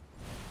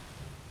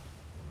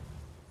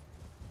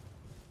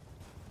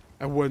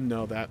 I wouldn't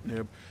know that,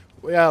 noob.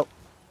 Well,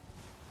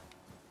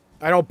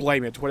 I don't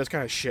blame you. Twitter's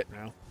kind of shit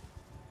now.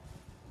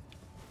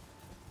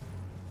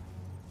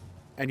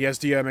 And yes,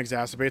 DM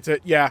exacerbates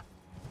it. Yeah.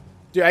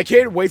 Dude, I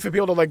can't wait for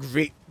people to, like,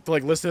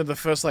 listen to the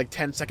first, like,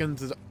 10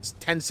 seconds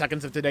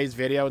of today's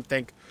video and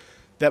think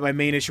that my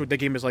main issue with the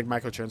game is, like,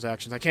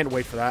 microtransactions. I can't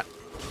wait for that.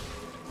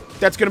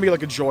 That's gonna be,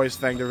 like, a joyous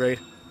thing to read.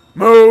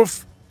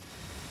 Move!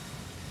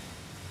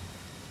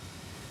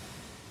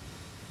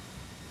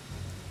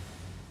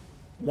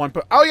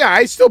 Oh, yeah,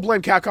 I still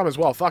blame Capcom as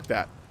well. Fuck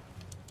that.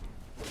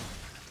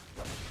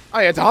 Oh,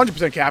 yeah, it's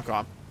 100%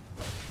 Capcom.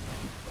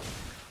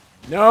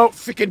 No,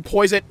 freaking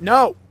poison.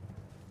 No!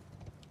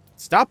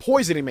 Stop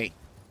poisoning me.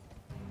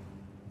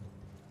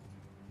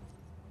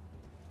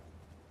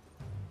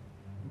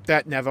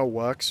 That never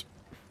works.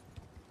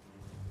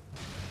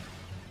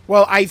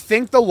 Well, I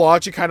think the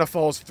logic kind of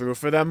falls through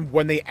for them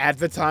when they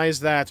advertise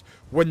that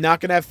we're not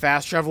going to have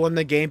fast travel in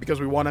the game because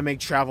we want to make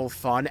travel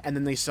fun, and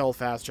then they sell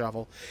fast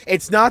travel.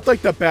 It's not,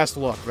 like, the best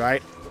look,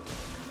 right?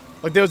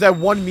 Like, there was that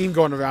one meme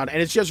going around,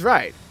 and it's just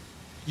right.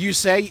 You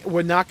say,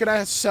 we're not going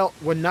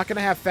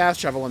to have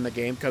fast travel in the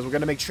game because we're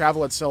going to make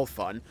travel itself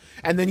fun,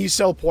 and then you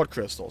sell port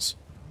crystals.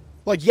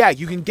 Like, yeah,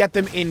 you can get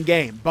them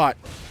in-game, but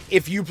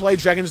if you play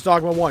Dragon's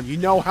Dogma 1, you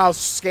know how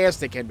scarce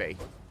they can be.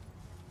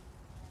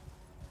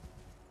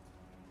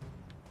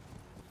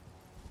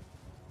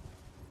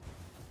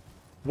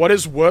 What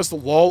is worse,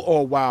 LOL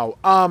or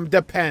WoW?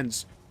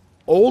 Depends.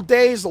 Old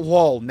days,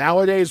 LOL.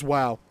 Nowadays,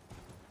 WoW.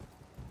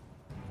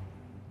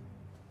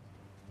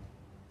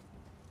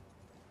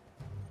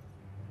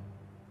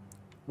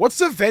 What's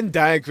the Venn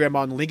diagram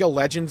on League of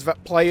Legends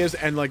players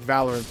and, like,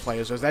 Valorant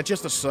players? Or is that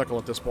just a circle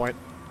at this point?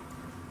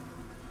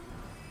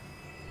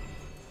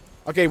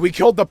 Okay, we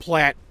killed the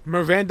plant.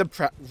 Miranda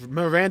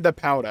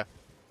powder.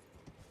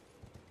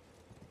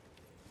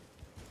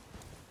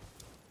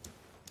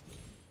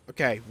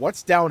 Okay,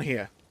 what's down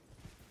here?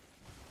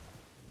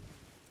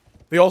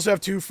 They also have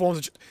two forms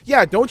of...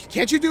 Yeah,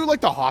 can't you do, like,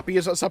 the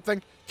hoppies or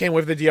something? Can't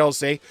wait for the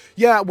DLC.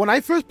 Yeah, when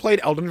I first played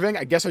Elden Ring,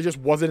 I guess I just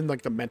wasn't in,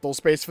 like, the mental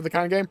space for the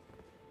kind of game.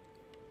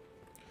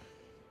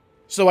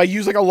 So I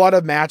use, like, a lot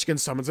of magic and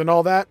summons and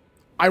all that.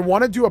 I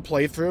want to do a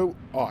playthrough...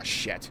 Oh,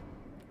 shit.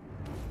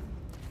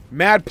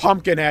 Mad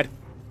Pumpkinhead.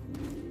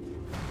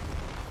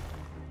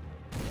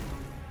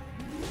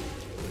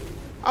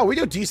 Oh, we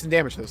do decent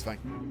damage to this thing.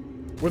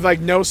 With,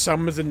 like, no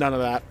summons and none of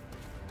that.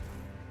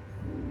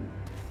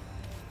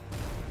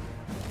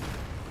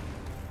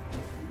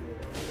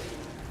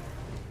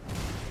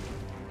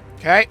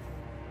 Okay.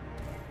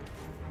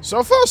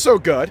 So far, so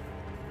good.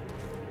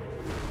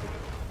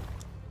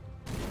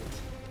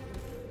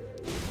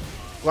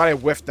 Glad I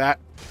whiffed that.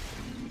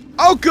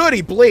 Oh, good,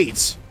 he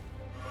bleeds.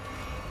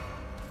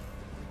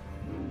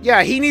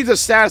 Yeah, he needs a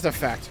status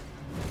effect.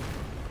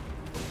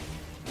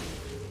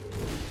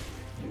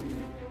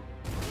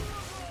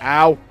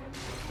 Ow.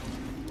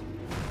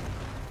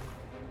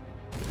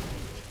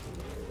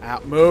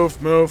 Out.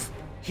 Move, move.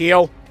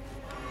 Heal.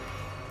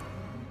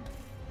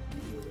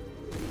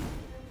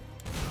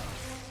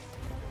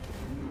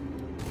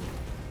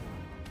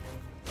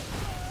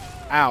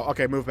 Ow.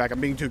 Okay, move back. I'm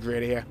being too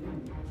greedy here.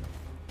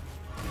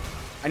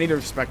 I need to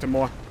respect him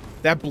more.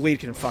 That bleed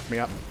can fuck me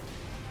up.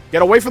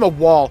 Get away from the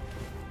wall.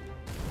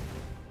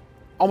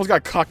 Almost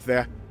got cucked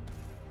there.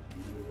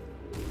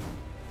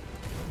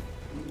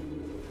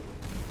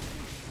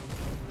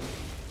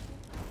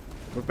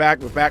 Move back,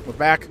 move back, move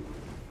back.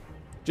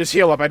 Just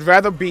heal up. I'd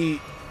rather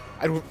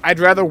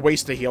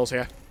waste the heals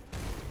here.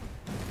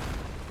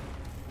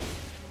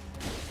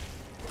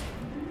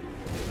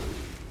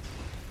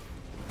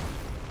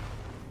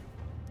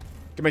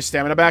 Get my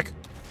stamina back.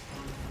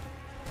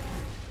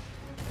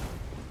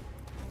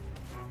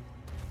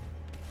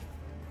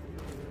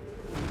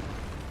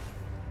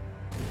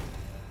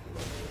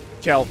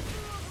 Kill.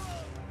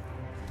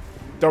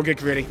 Don't get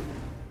greedy.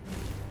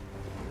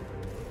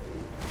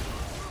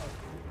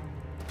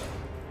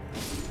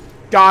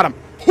 Got him.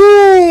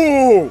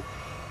 Whoo!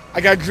 I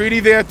got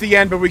greedy there at the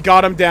end, but we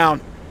got him down.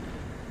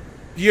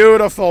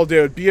 Beautiful,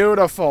 dude.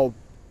 Beautiful.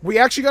 We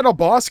actually got a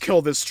boss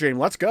kill this stream.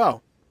 Let's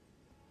go.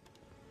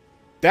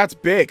 That's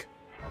big.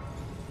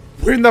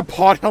 We're in the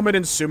pot helmet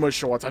and sumo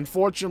shorts.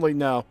 Unfortunately,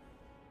 no.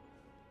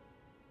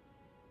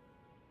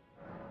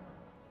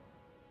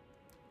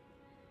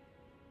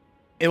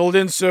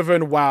 Illidan server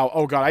and WoW.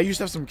 Oh god, I used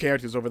to have some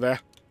characters over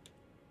there.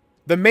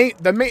 The main,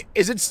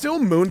 is it still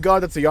Moon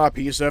God that's the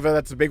RP server?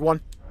 That's the big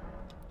one?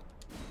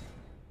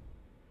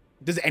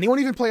 Does anyone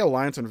even play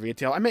Alliance on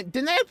retail? I mean,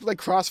 didn't they have, like,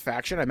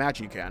 cross-faction? I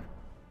imagine you can.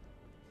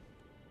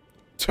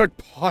 Took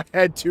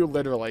Pothead too,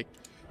 literally.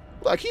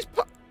 Look,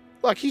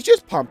 he's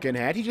just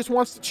Pumpkinhead. He just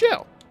wants to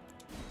chill.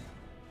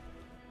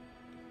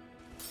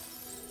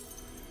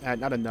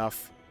 Not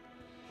enough.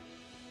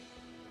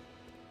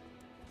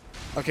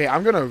 Okay,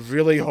 I'm gonna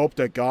really hope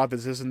to God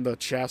this isn't the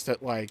chest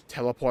that, like,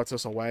 teleports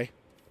us away.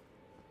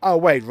 Oh,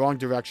 wait, wrong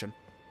direction.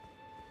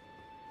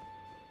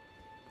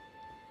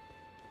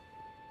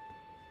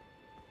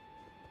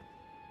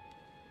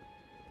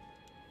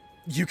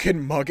 You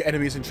can mug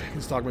enemies in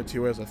Dragon's Dogma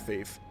 2 as a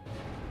thief.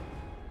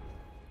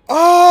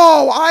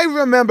 Oh, I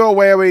remember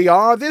where we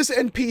are. This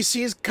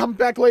NPC's come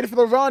back later for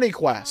the Ronnie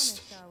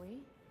quest. Shall we?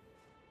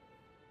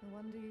 No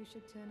wonder you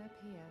should turn up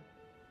here.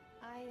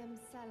 I am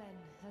Selen,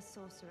 a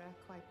sorcerer,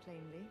 quite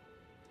plainly.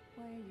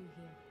 Why are you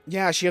here?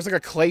 Yeah, she has like a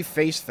clay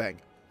face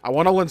thing. I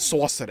want to learn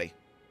sorcery.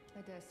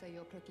 I dare say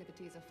your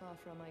proclivities are far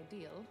from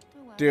ideal.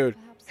 Oh, well, Dude,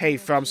 hey,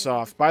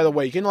 FromSoft. By the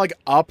way, you can like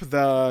up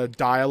the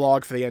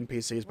dialogue for the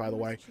NPCs, by the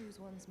way.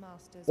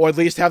 Or at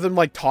least have them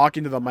like talk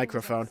into the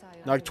microphone.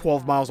 Not like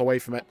 12 miles away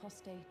from it.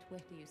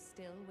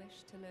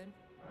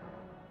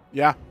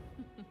 Yeah.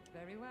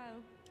 Very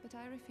well, but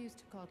I refuse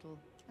to coddle.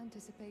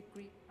 Anticipate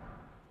grief.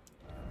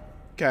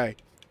 Okay.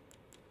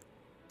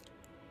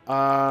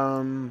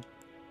 I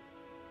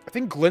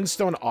think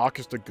Glintstone Arc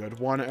is the good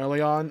one early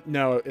on.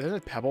 No, isn't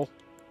it Pebble?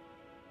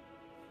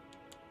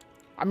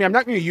 I mean, I'm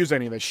not going to use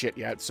any of this shit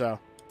yet, so...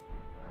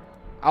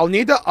 I'll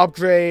need to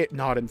upgrade...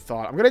 Not in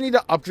thought. I'm going to need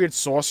to upgrade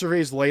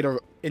sorceries later...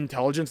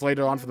 Intelligence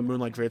later on for the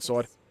Moonlight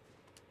Greatsword.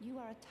 You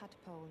are a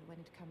tadpole when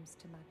it comes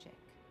to magic.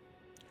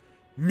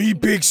 Me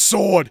big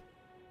sword!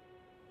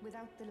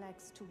 Without the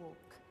legs to walk.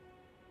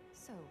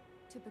 So,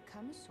 to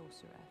become a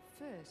sorcerer,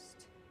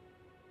 first,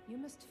 you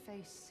must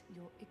face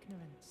your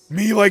ignorance.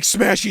 Me like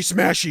smashy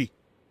smashy!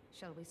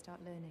 Shall we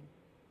start learning?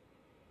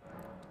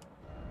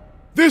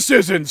 This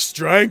isn't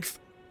strength!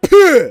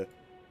 Puh!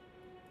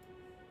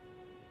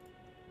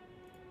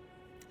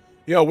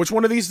 Yo, which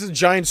one of these is a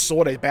giant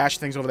sword I bash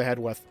things over the head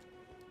with?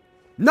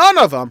 None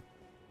of them!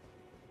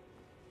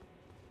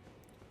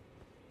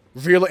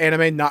 Real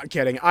anime, not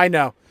kidding. I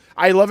know.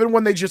 I love it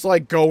when they just,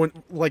 like, go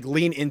and, like,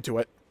 lean into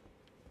it.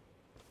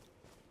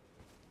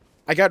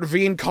 I got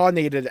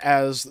reincarnated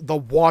as the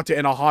water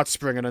in a hot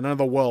spring in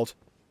another world.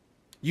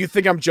 You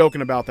think I'm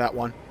joking about that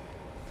one.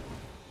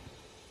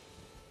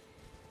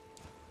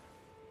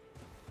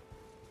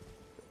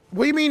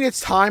 What do you mean it's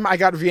time I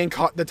got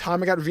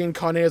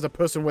reincarnated as a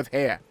person with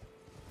hair?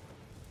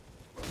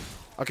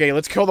 Okay,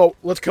 let's kill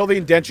the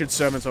indentured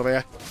servants over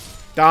here.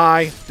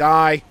 Die,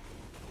 die,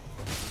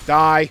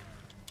 die.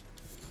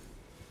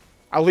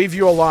 I'll leave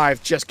you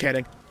alive. Just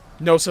kidding.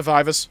 No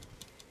survivors.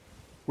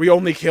 We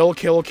only kill,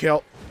 kill,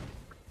 kill.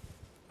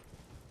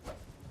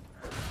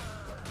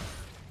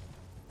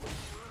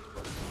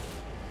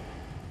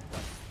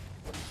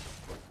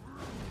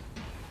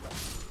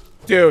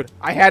 Dude,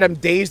 I had him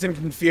dazed and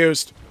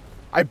confused.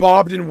 I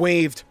bobbed and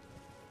weaved.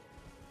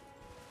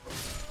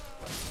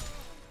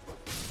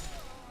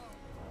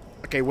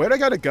 Okay, where'd I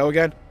gotta go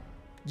again?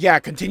 Yeah,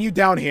 continue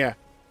down here.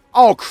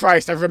 Oh,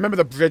 Christ, I remember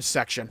the bridge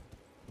section.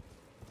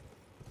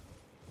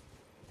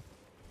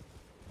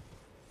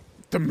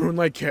 The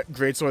Moonlight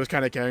Greatsword is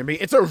kind of carrying me.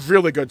 It's a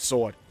really good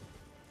sword.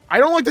 I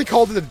don't like they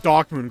called it the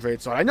Dark Moon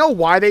Greatsword. I know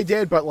why they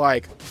did, but,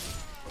 like...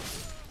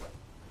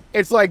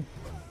 It's like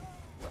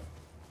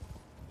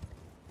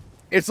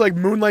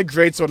Moonlight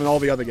Greatsword in all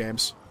the other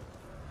games.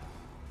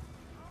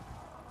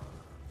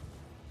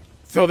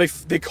 So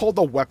they called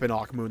the Weapon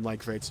Arc Moonlight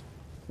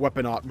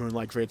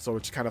Greatsword,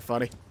 which is kind of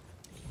funny.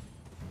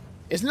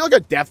 Isn't there like a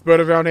death bird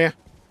around here?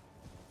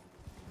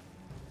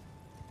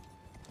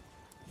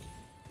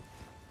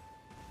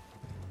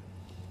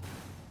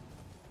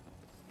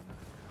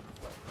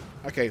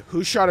 Okay,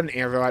 who shot an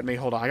arrow at me?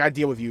 Hold on, I gotta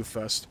deal with you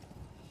first.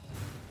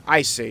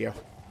 I see you.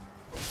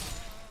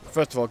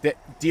 First of all,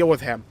 deal with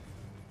him.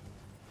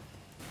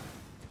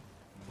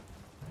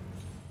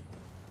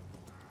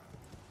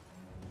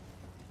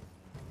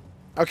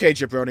 Okay,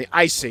 Jabroni,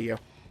 I see you.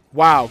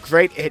 Wow,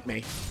 great hit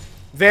me.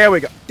 There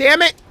we go.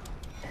 Damn it!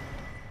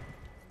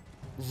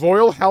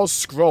 Royal House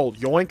Scroll,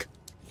 yoink.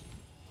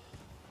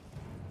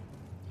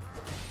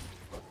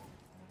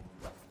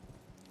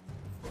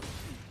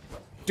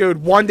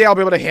 Dude, one day I'll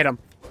be able to hit him.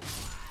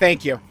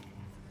 Thank you.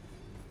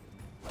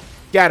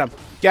 Get him.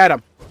 Get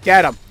him.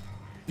 Get him.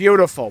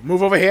 Beautiful.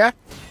 Move over here.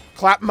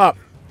 Clap him up.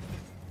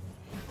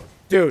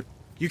 Dude,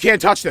 you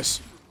can't touch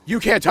this. You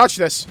can't touch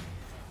this.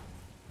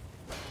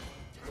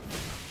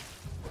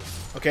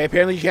 Okay,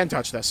 apparently you can't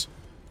touch this.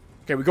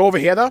 Okay, we go over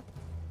here, though.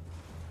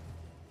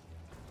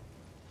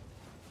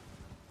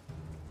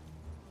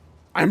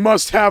 I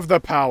must have the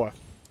power.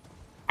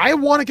 I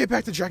want to get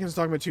back to Dragon's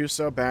Dogma 2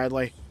 so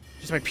badly.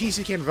 Just my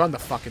PC can't run the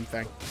fucking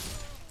thing.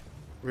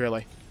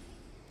 Really.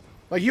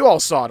 Like, you all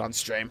saw it on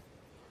stream.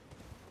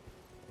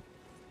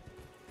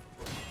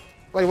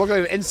 Like, look at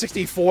an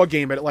N64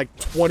 game at, like,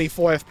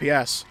 24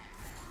 FPS.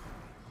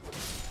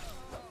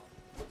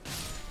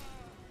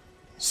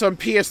 Some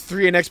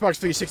PS3 and Xbox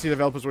 360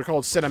 developers were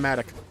called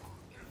cinematic.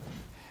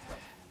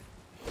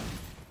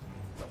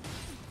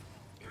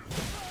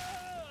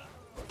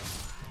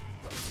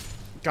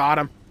 Got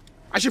him.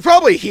 I should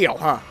probably heal,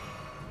 huh?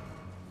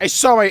 I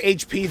saw my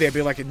HP there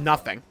be like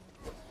nothing.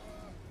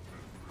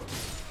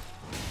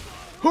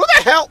 Who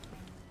the hell?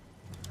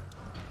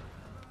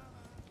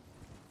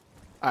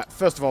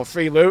 First of all,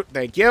 free loot.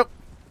 Thank you.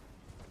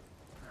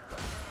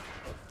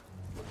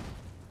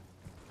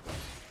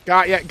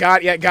 Got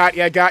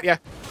ya.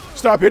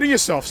 Stop hitting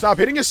yourself. Stop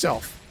hitting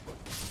yourself.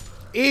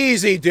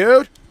 Easy,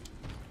 dude.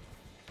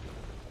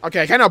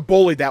 Okay, I kind of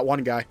bullied that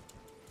one guy.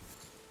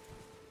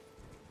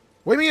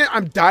 What do you mean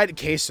I'm diet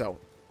queso?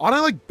 Aren't I,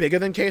 like, bigger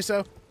than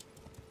queso?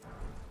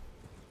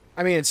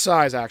 I mean, in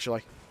size,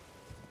 actually.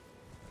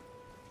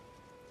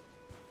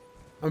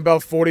 I'm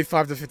about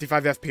 45 to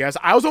 55 FPS.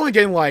 I was only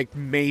getting, like,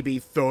 maybe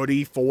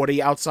 30,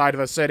 40 outside of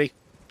a city.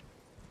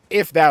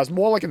 If that. It was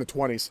more like in the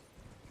 20s.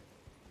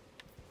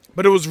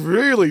 But it was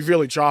really,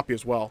 really choppy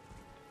as well.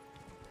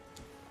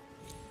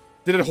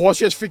 Did a horse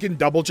just freaking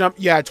double jump?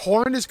 Yeah,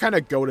 Torrent is kind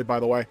of goated,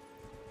 by the way.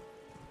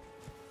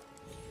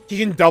 He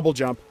can double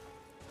jump.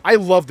 I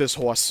love this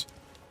horse.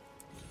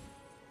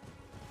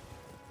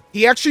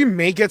 He actually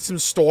may get some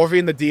story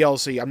in the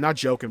DLC. I'm not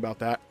joking about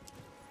that.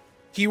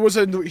 He was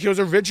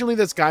originally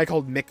this guy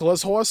called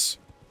Mikkola's horse,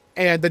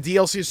 and the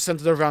DLC is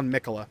centered around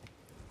Mikkola.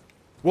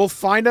 We'll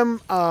find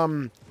him.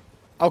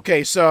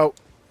 Okay, so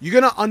you're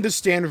gonna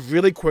understand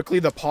really quickly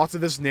the parts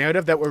of this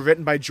narrative that were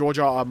written by George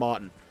R.R.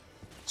 Martin.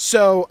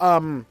 So,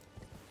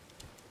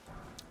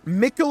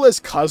 Mikkola's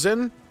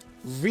cousin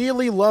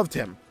really loved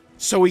him,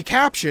 so he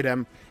captured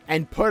him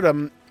and put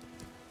him.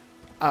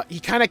 He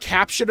kind of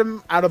captured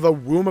him out of the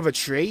womb of a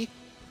tree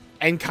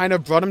and kind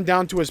of brought him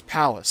down to his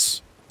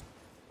palace.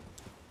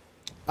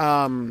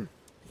 So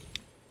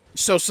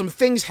some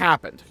things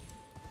happened.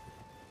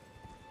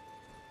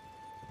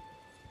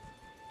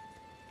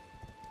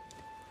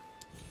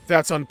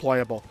 That's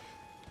unplayable.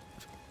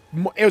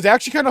 It was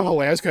actually kind of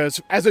hilarious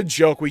because, as a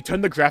joke, we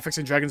turned the graphics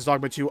in Dragon's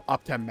Dogma 2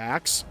 up to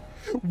max.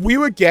 We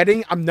were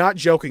getting, I'm not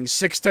joking,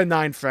 6 to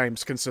 9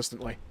 frames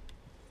consistently.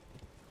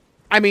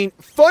 I mean,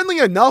 funnily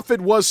enough,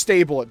 it was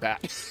stable at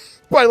that.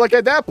 But, like,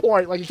 at that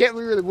point, like, you can't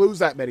really lose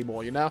that many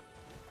more, you know?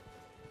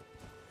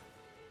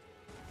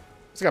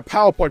 It's like a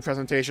PowerPoint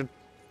presentation.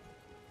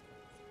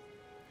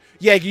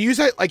 Yeah, you can use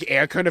that, like,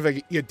 air current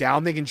if you're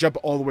down, they can jump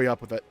all the way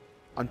up with it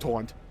on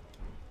Torrent.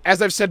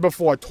 As I've said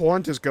before,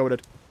 Torrent is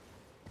goated.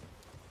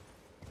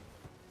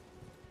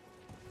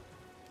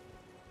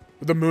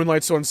 With the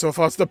Moonlight Sword so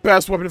far, it's the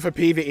best weapon for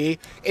PvE.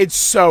 It's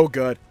so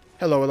good.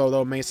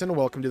 Hello, Mason.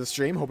 Welcome to the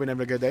stream. Hope you're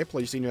having a good day.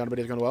 Please see your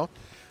everybody's going well.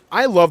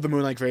 I love the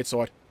Moonlight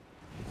Greatsword.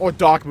 Or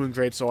Dark Moon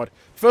Greatsword.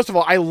 First of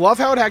all, I love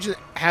how it actually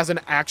has an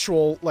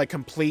actual, like,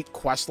 complete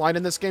quest line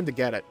in this game to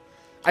get it.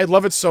 I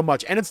love it so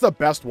much. And it's the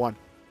best one.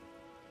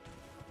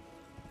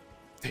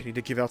 They need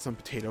to give out some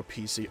potato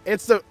PC.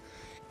 It's the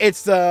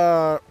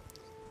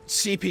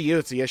CPU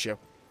that's the issue.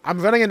 I'm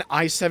running an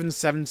i7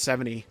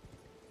 770.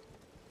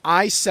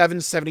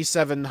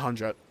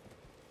 i7-7700.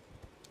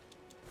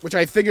 Which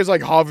I think is,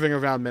 like, hovering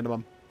around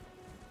minimum.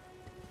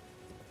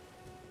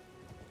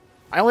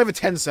 I only have a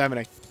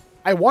 1070.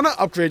 I want to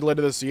upgrade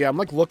later this year. I'm,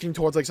 like, looking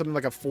towards, like, something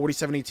like a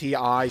 4070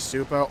 Ti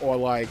Super or,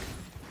 like,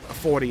 a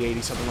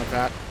 4080, something like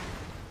that.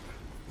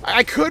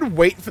 I could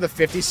wait for the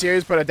 50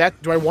 series, but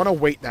do I want to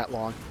wait that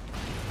long?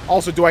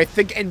 Also, do I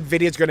think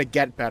Nvidia's going to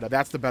get better?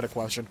 That's the better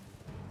question.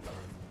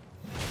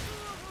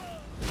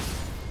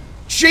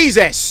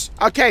 Jesus!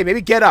 Okay, maybe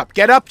get up.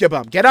 Get up, you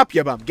bum. Get up,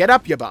 you bum. Get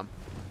up, you bum.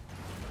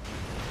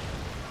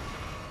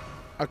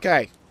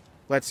 Okay.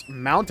 Let's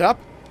mount up.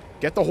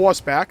 Get the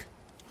horse back.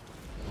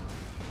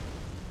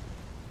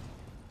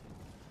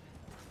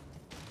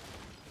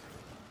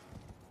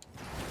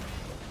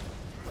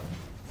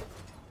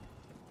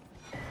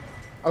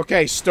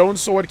 Okay, stone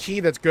sword key.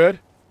 That's good.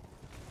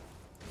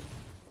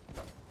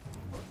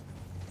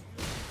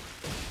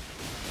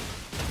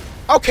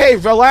 Okay,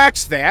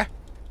 relax there.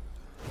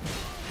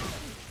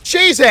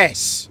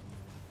 Jesus!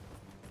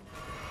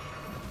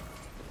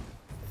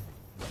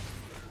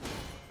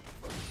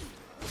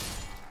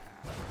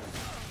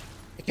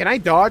 Can I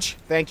dodge?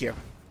 Thank you.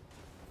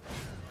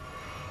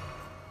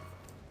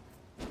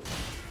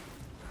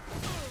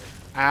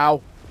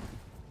 Ow.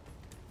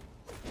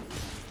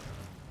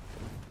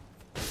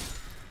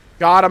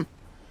 Got him.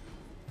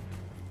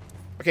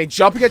 Okay,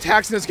 jumping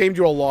attacks in this game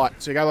do a lot,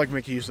 so you gotta, like,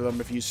 make use of them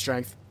if you use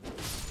strength.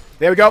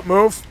 There we go.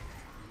 Move.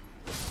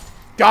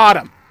 Got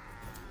him.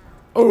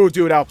 Oh,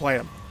 dude,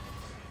 outplayed him.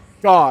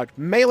 God,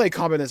 melee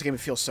combat in this game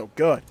feels so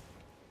good.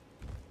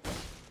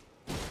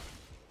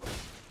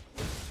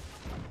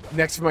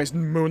 Next for my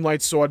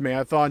Moonlight Sword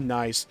Marathon.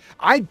 Nice.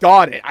 I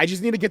got it. I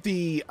just need to get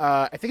the,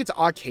 I think it's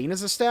Arcane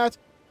as a stat.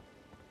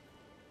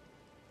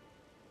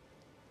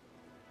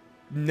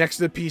 Next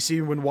to the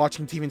PC when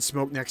watching TV and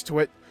smoke next to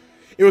it.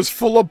 It was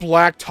full of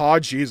black tar.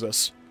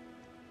 Jesus.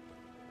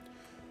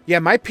 Yeah,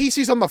 my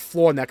PC's on the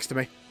floor next to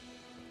me.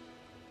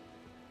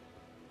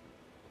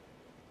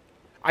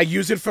 I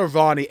use it for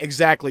Ronnie.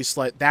 Exactly,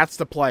 Slit. That's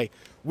the play.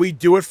 We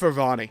do it for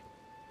Ronnie.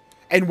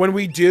 And when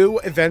we do,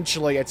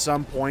 eventually, at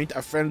some point,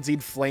 a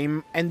Frenzied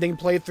Flame ending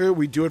playthrough,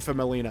 we do it for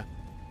Melina.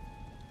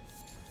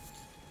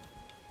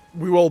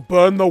 We will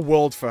burn the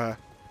world for her.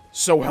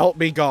 So help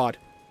me God.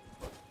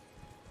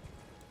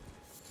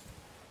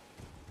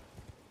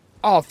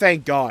 Oh,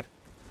 thank God.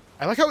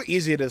 I like how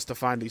easy it is to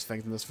find these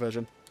things in this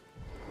version.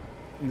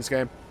 In this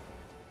game.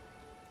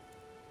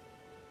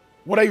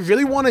 What I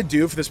really want to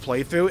do for this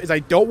playthrough is I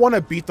don't want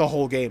to beat the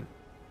whole game.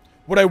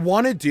 What I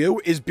want to do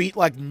is beat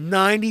like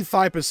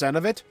 95%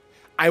 of it.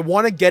 I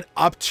want to get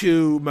up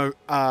to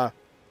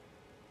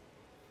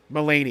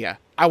Melania.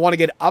 I want to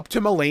get up to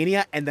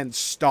Melania and then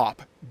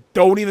stop.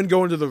 Don't even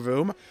go into the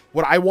room.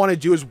 What I want to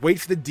do is wait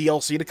for the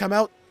DLC to come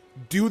out,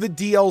 do the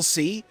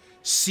DLC,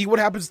 see what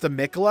happens to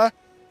Mikola,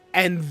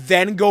 and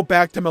then go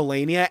back to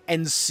Melania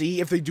and see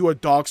if they do a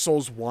Dark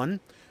Souls 1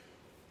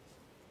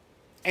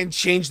 and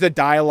change the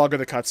dialogue of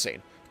the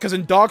cutscene. Because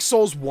in Dark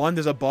Souls 1,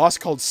 there's a boss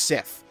called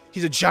Sith.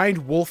 He's a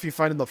giant wolf you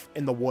find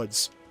in the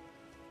woods.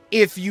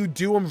 If you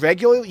do him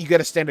regularly, you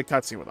get a standard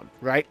cutscene with him,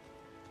 right?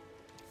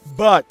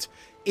 But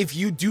if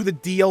you do the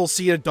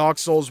DLC to Dark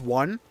Souls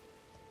 1,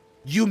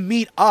 you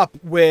meet up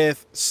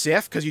with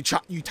Sif, because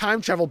you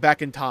time travel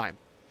back in time.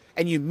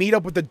 And you meet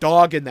up with the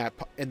dog in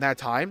that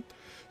time.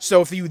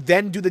 So if you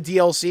then do the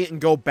DLC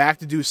and go back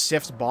to do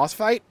Sif's boss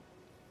fight,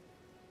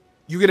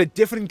 you get a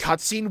different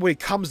cutscene where he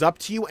comes up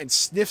to you and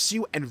sniffs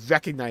you and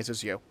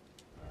recognizes you.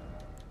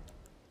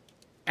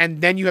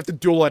 And then you have to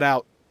duel it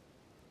out.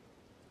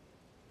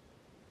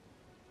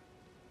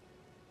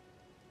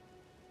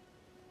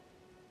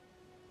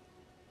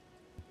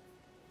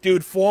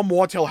 Dude, 4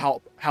 more till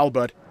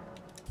Halberd.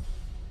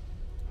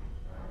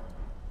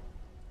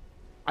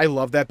 I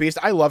love that beast.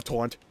 I love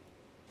Taunt.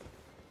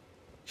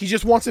 He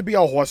just wants to be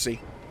a horsey.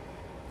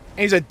 And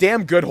he's a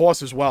damn good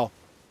horse as well.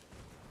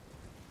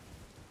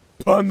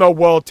 Burn the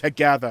world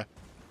together.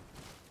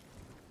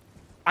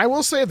 I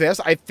will say this.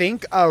 I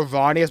think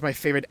Ronnie is my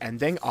favorite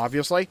ending,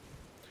 obviously.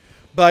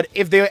 But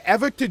if they were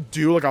ever to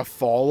do like a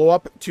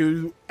follow-up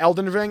to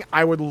Elden Ring,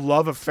 I would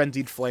love a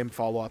Frenzied Flame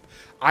follow-up.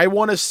 I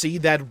want to see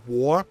that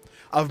war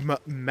of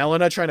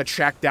Melina trying to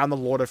track down the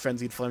Lord of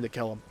Frenzied Flame to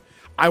kill him.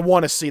 I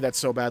want to see that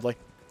so badly.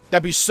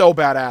 That'd be so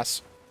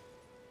badass.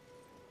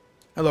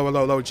 Hello, hello,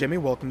 hello, Jimmy.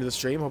 Welcome to the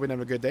stream. Hope you're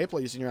having a good day.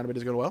 Please, your anime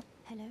is going well.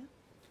 Hello?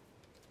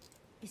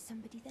 Is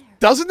somebody there?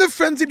 Doesn't the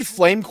Frenzied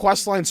Flame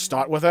questline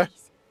start with her?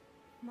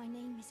 My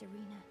name is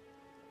Irina.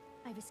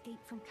 I've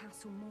escaped from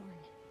Castle Morn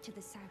to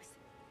the south.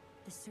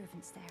 The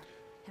servants there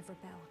have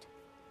rebelled.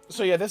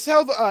 So yeah, this is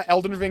how the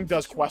Elden Ring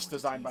does quest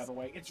design, by the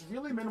way. It's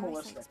really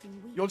minimalistic.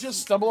 You'll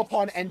just stumble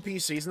upon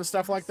NPCs and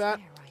stuff like that.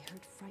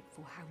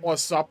 Or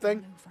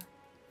something.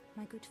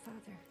 My good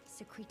father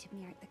secreted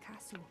me out the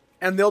castle.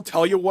 And they'll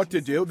tell you what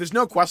to do. There's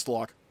no quest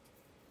log.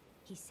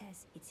 He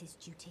says it's his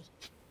duty.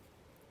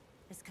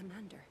 As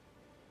commander.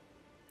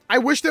 I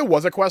wish there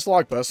was a quest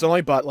log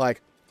personally, but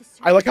like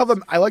I like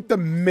the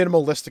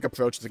minimalistic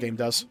approach the game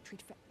does.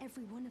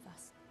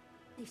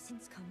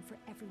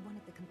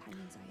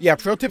 Yeah,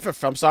 pro tip for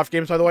FromSoft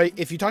games, by the way,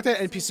 if you talk to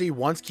an NPC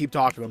once, keep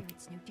talking to them.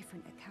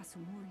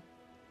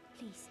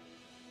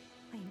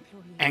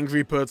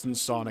 Angry Birds and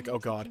Sonic, oh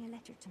god.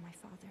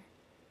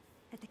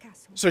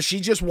 So she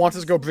just wants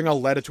us to go bring a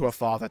letter to her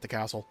father at the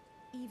castle.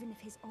 Even if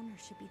his honor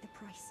should be the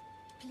price,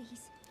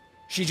 please.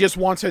 She just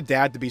wants her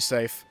dad to be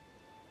safe.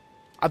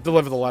 I'll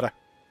deliver the letter.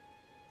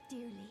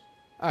 Dearly.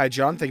 Alright,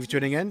 John, thank you for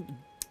tuning in.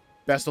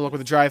 Best of luck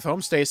with the drive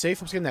home. Stay safe.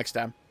 We'll see you next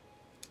time.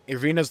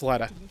 Irina's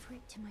letter. Deliver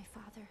it to my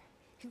father,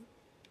 who...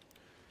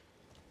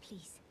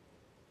 Please,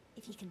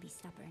 if he can be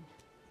stubborn.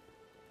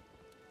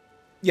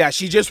 Yeah,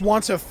 she just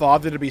wants her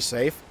father to be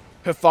safe.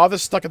 Her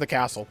father's stuck at the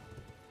castle.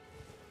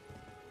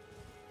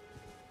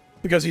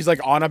 Because he's like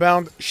honor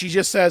bound. She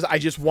just says, I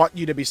just want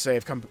you to be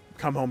safe. Come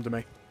home to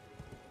me.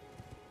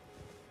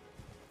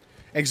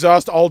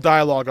 Exhaust all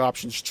dialogue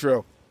options.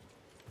 True.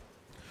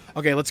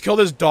 Okay, let's kill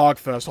this dog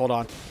first. Hold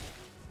on.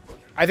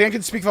 I think I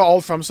can speak for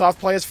all FromSoft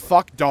players.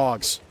 Fuck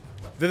dogs.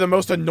 They're the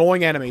most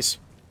annoying enemies.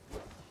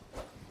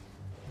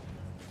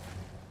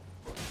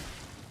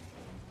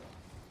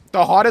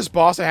 The hardest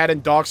boss I had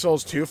in Dark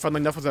Souls 2,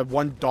 funnily enough, was that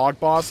one dog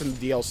boss in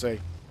the DLC.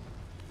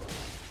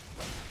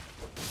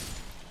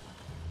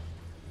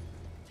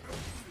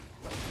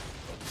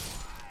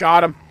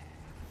 Got him.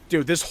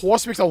 Dude, this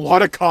horse makes a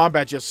lot of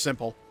combat just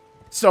simple.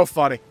 It's so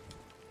funny.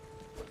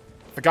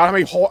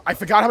 I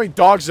forgot how many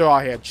dogs there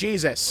are here.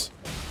 Jesus.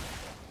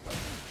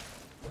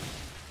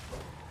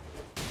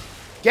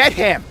 Get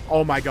him!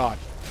 Oh my god.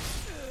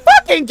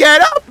 Fucking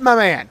get up, my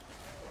man!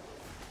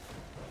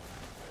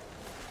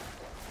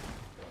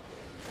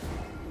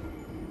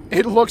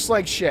 It looks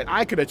like shit.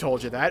 I could have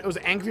told you that. It was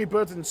Angry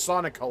Birds and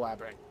Sonic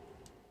collaborating.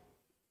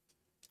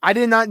 I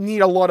did not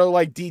need a lot of,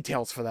 like,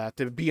 details for that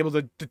to be able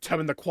to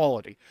determine the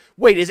quality.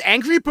 Wait, is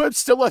Angry Birds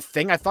still a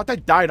thing? I thought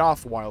that died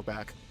off a while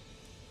back.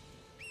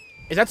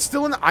 Is that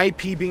still an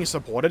IP being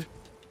supported?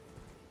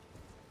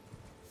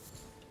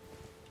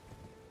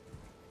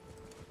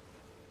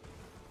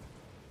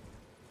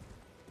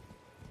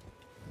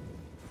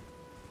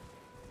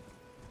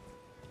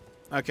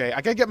 Okay,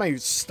 I gotta get my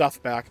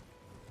stuff back.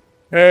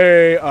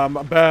 Hey, I'm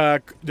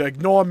back.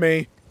 Ignore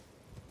me.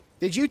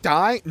 Did you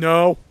die?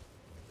 No.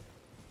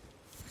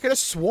 I could have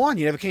sworn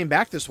you never came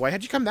back this way.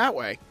 How'd you come that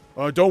way?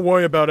 Oh, don't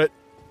worry about it.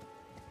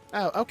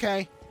 Oh,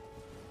 okay.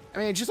 I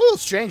mean, just a little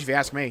strange if you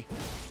ask me.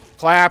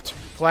 Clapped,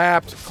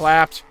 clapped,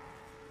 clapped.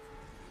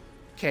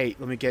 Okay,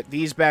 let me get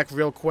these back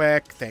real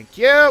quick. Thank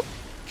you.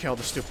 Kill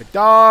the stupid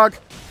dog.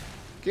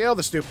 Kill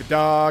the stupid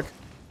dog.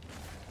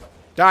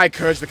 Die,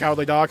 Courage the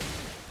Cowardly Dog.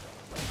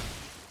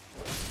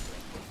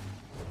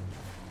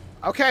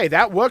 Okay,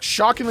 that worked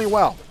shockingly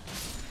well.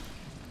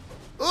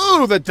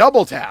 Ooh, the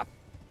double tap.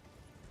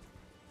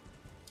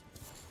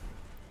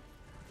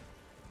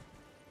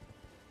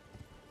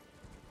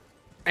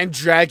 And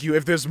drag you.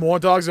 If there's more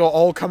dogs, they'll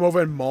all come over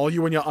and maul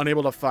you when you're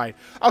unable to fight.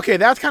 Okay,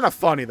 that's kind of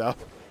funny, though.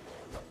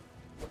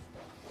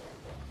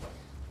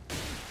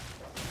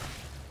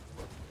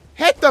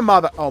 Hit the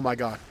mother... Oh, my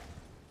God.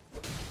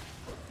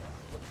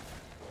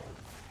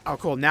 Oh,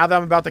 cool. Now that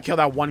I'm about to kill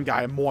that one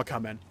guy, more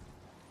come in.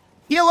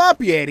 Heal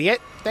up, you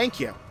idiot. Thank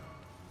you.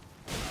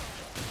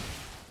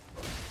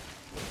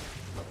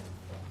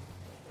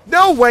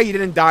 No way you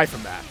didn't die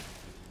from that.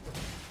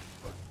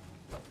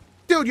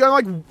 Dude, you're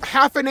like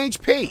half an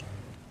HP.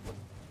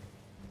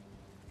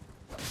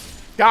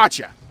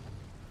 Gotcha.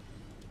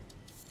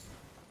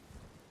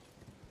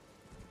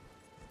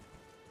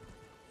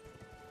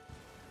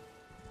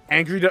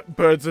 Angry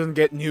Birds doesn't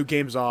get new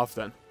games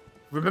often.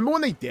 Remember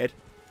when they did?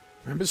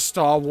 Remember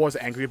Star Wars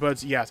Angry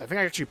Birds? Yes, I think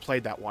I actually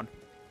played that one.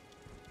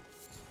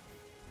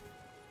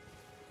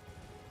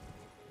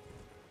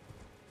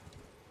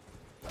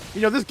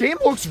 You know, this game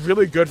looks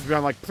really good for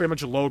being like pretty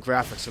much low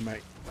graphics to me.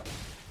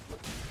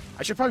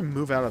 I should probably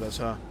move out of this,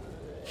 huh?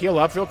 Heal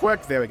up real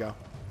quick. There we go.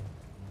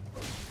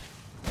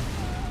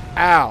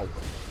 Ow.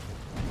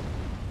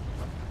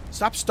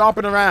 Stop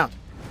stomping around.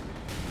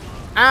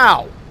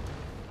 Ow.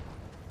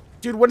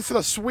 Dude went for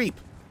the sweep.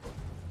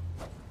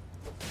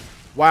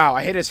 Wow,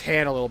 I hit his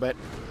hand a little bit.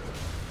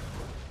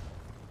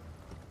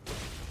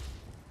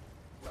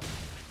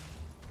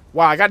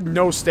 Wow, I got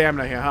no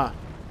stamina here, huh?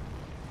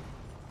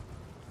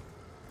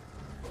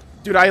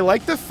 Dude, I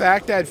like the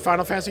fact that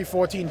Final Fantasy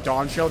XIV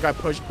Dawn Trail got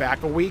pushed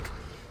back a week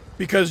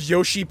because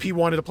Yoshi P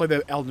wanted to play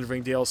the Elden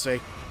Ring DLC.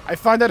 I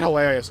find that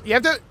hilarious. You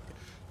have to...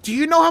 Do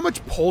you know how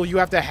much pull you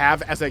have to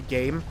have as a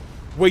game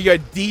where your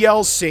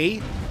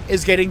DLC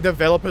is getting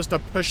developers to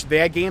push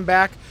their game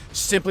back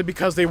simply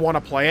because they want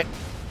to play it?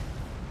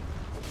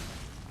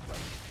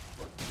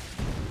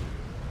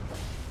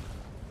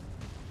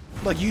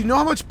 Like, you know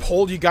how much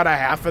pull you gotta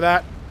have for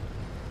that?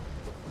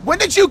 When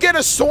did you get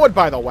a sword,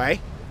 by the way?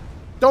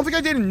 Don't think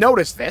I didn't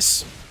notice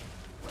this.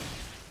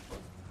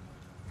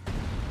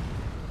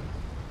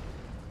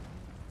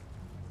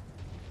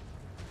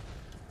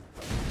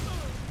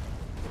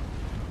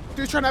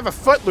 Dude's trying to have a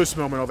footloose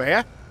moment over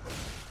here.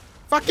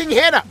 Fucking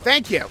hit him.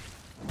 Thank you.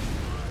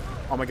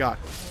 Oh my God.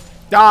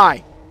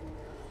 Die.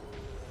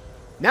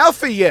 Now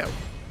for you.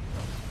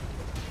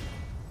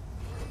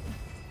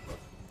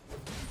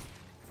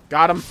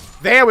 Got him.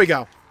 There we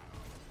go.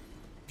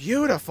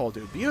 Beautiful,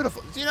 dude.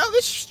 Beautiful. You know,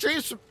 this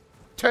stream's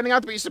turning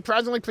out to be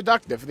surprisingly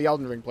productive for the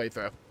Elden Ring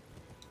playthrough.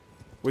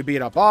 We beat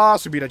a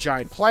boss. We beat a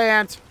giant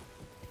plant.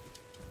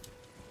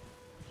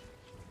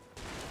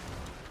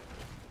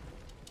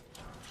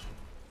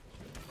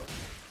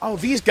 Oh,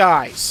 these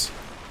guys.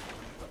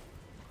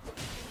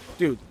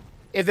 Dude,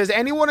 if there's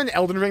anyone in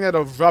Elden Ring that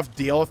have a rough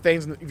deal of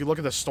things, if you look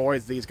at the story,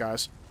 it's these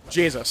guys.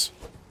 Jesus.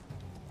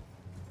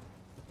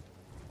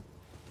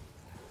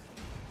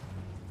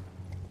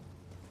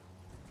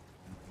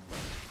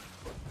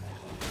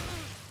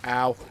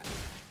 Ow.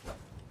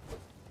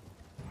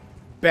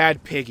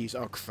 Bad piggies.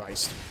 Oh,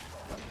 Christ.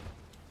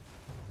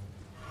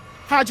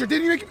 Hadger,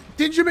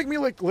 didn't you make me,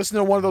 like, listen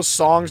to one of those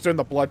songs during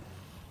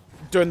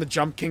the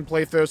Jump King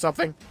playthrough or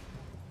something?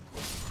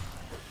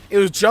 It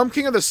was Jump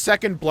King of the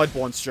second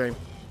Bloodborne stream.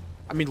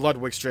 I mean,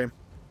 Ludwig stream.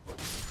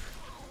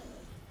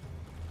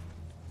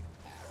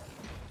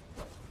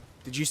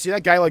 Did you see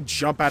that guy, like,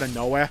 jump out of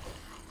nowhere?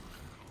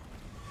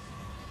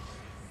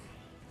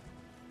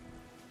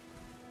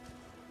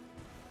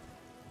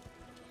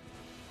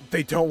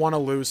 They don't want to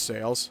lose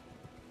sales.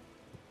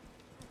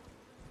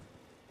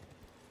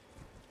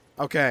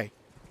 Okay.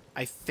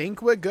 I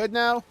think we're good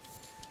now.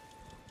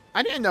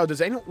 I didn't know.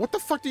 Does anyone... What the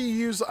fuck do you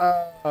use,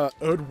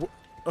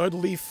 Erd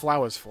leaf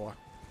flowers for?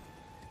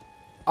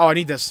 Oh, I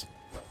need this.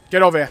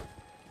 Get over here.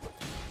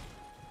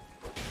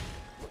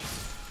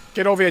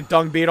 Get over here,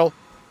 dung beetle.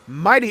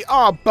 Mighty...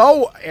 Oh,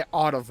 bow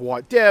out of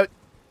what? Dude,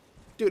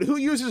 who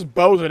uses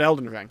bows in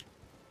Elden Ring?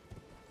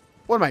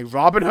 What am I,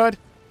 Robin Hood?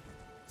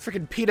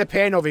 Freaking Peter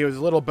Pan over here with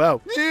his little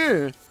bow.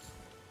 Yeah.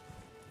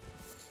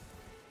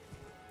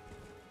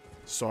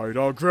 Side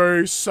of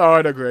grace,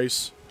 side of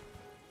grace.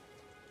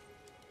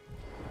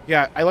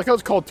 Yeah, I like how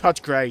it's called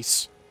touch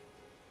grace.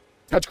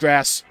 Touch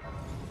grass.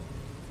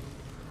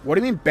 What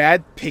do you mean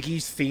Bad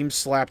Piggy's theme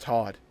slapped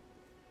hard?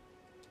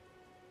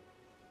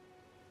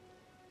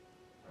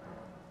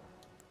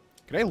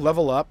 Can I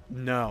level up?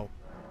 No.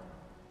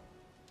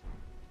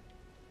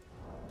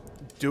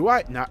 do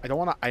I... No, I don't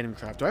want to item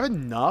craft. Do I have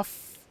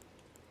enough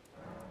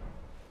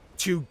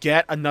to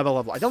get another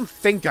level? I don't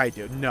think I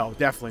do. No,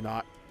 definitely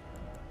not.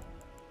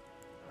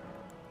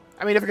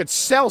 I mean, if I could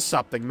sell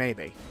something,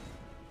 maybe.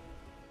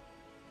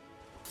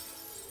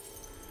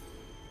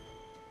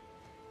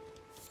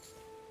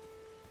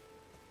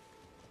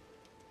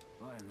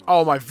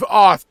 Oh my...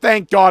 Oh,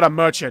 thank God, a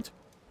merchant.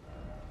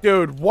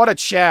 Dude, what a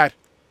chat.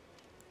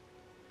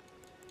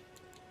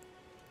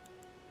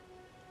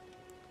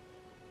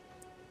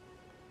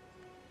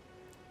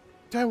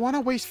 Do I want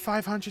to waste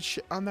 500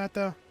 shit on that,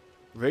 though?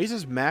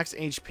 Raises max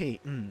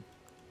HP.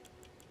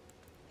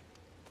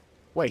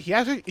 Wait, he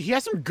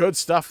has some good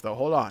stuff, though.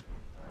 Hold on.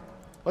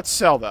 Let's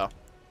sell, though.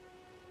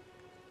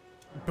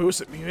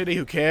 Boost immunity,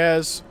 who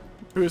cares?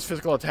 Boost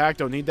physical attack,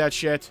 don't need that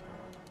shit.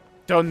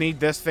 Don't need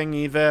this thing,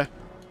 either.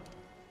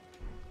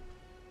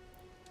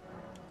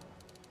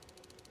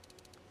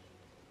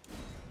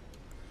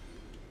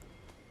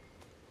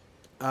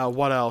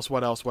 What else?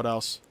 What else? What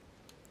else?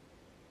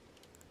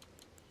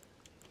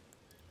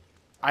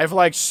 I have,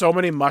 like, so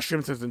many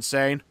mushrooms, it's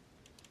insane.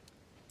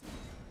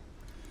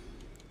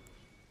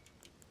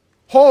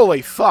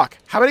 Holy fuck!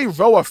 How many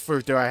Roa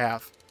fruit do I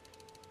have?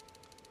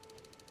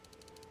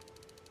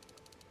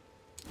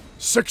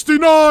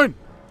 69!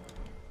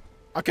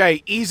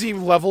 Okay, easy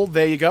level.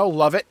 There you go.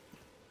 Love it.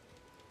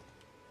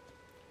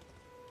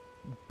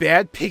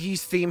 Bad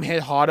Piggy's theme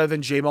hit harder than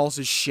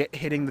Jmulls' shit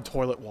hitting the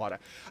toilet water.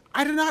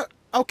 I do not...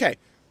 Okay.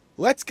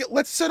 Let's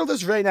settle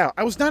this right now.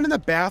 I was not in the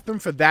bathroom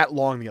for that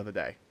long the other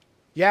day.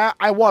 Yeah,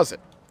 I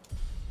wasn't.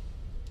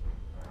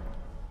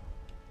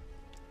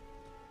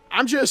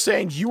 I'm just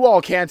saying you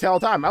all can't tell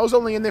time. I was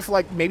only in there for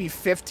like maybe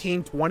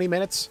 15, 20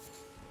 minutes.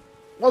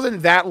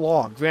 Wasn't that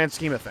long, grand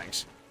scheme of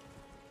things.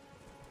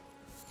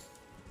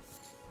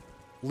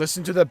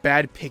 Listen to the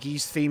Bad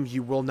Piggies theme.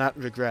 You will not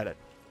regret it.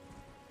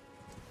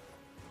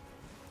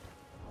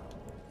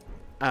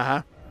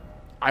 Uh-huh.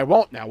 I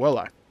won't now, will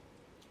I?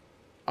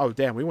 Oh,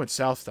 damn. We went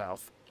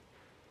south-south.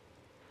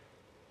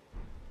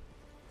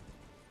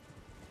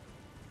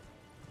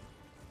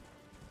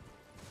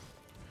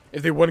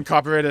 If they wouldn't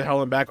copyright it,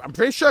 hell and back. I'm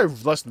pretty sure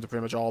I've listened to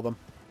pretty much all of them.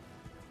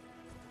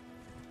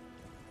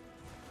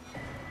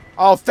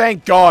 Oh,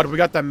 thank God. We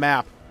got the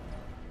map.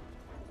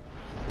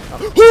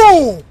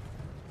 Oh!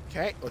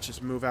 Okay, let's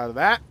just move out of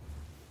that.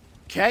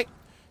 Okay.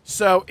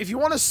 So, if you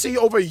want to see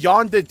over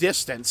yonder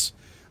distance,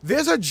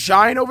 there's a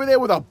giant over there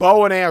with a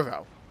bow and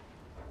arrow.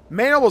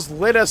 Man almost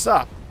lit us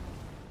up.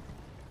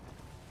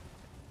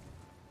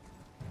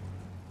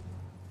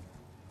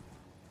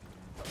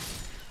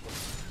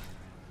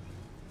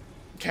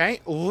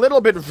 Okay, a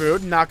little bit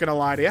rude, not gonna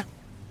lie to you.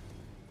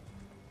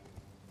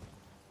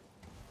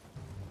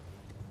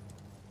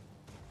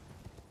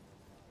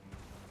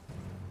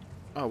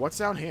 Oh, what's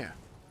down here?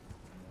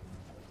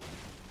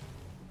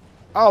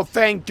 Oh,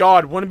 thank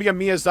God. Wouldn't be a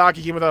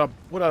Miyazaki game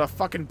without a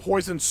fucking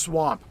poison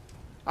swamp.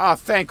 Ah,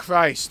 thank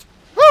Christ.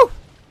 Whew!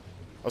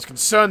 I was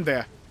concerned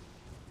there.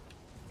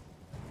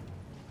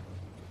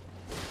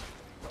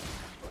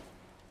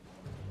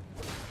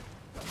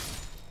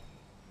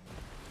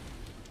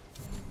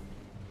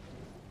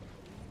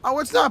 Oh,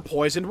 it's not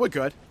poisoned. We're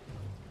good.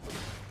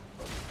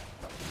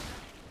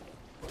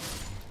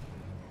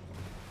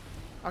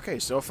 Okay,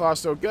 so far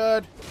so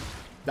good.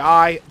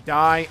 Die,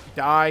 die,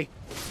 die,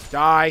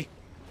 die.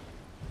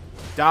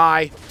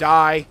 Die,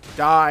 die,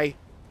 die,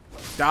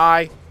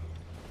 die.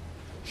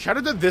 Shout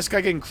out to this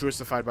guy getting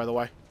crucified, by the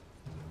way.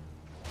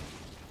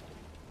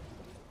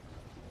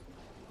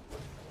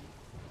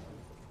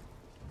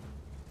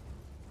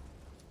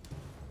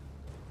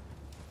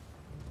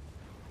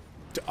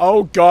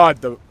 Oh,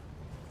 God, the...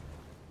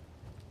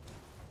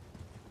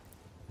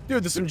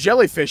 Dude, there's some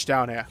jellyfish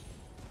down here.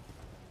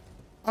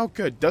 Oh,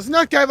 good. Doesn't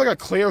that guy have, like, a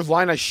clear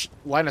line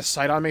of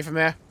sight on me from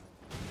there?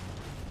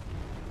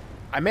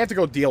 I may have to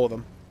go deal with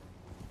him.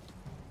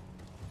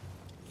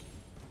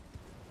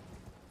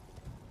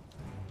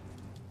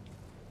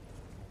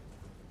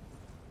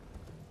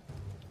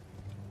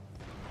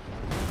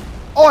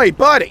 Oi,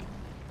 buddy!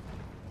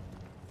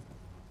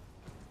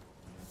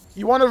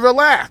 You want to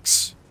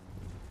relax?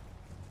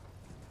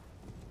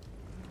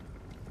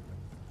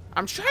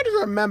 I'm trying to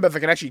remember if I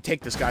can actually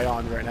take this guy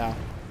on right now.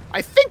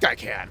 I think I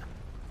can.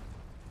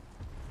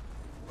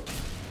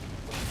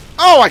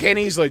 Oh, I can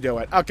easily do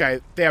it. Okay,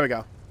 there we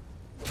go.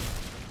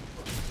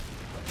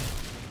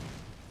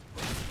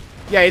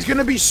 Yeah, he's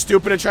gonna be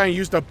stupid and try and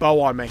use the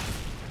bow on me.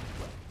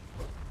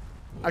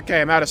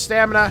 Okay, I'm out of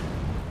stamina.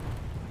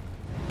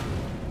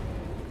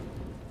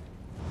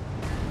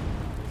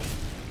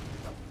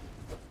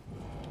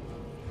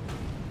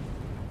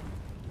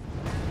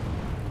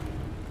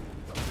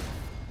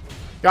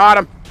 Got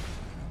him.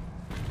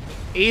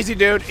 Easy,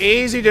 dude.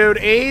 Easy, dude.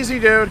 Easy,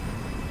 dude.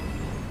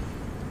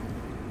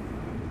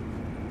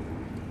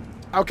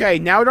 Okay,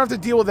 now we don't have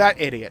to deal with that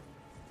idiot.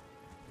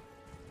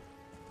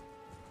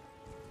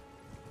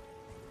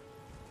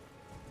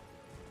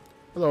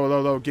 Hello,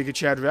 hello, hello, Giga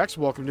Chad Rex.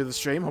 Welcome to the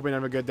stream. Hoping you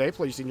have a good day.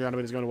 Please, your anime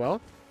is going well.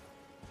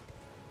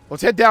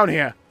 Let's head down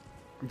here.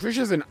 I'm pretty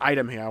sure there's an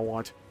item here I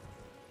want.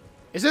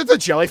 Is it the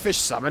jellyfish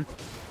summon?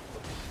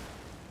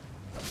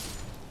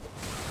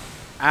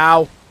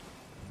 Ow.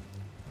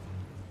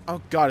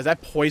 Oh god, is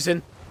that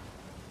poison?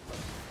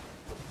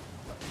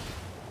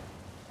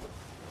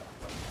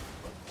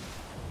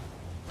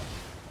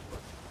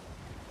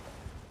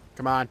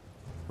 Come on.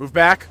 Move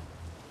back.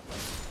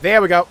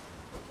 There we go.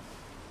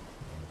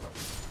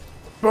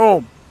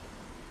 Boom.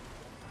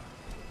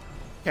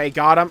 Okay,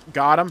 got him.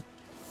 Got him.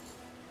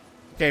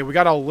 Okay, we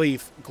got a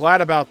leaf.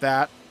 Glad about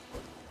that.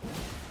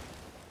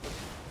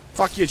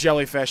 Fuck you,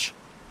 jellyfish.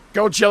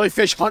 Go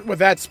jellyfish hunt with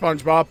that,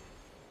 SpongeBob.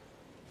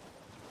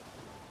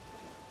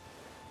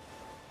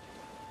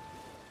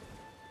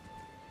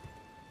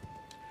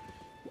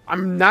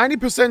 I'm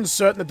 90%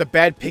 certain that the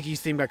Bad Piggies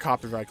theme got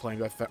copyright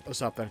claimed or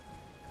something.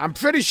 I'm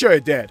pretty sure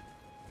it did.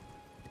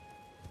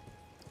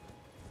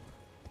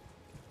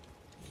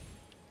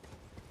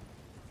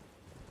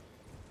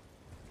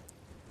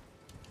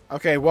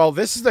 Okay, well,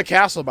 this is the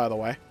castle, by the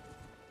way.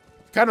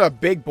 Kind of a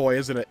big boy,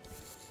 isn't it?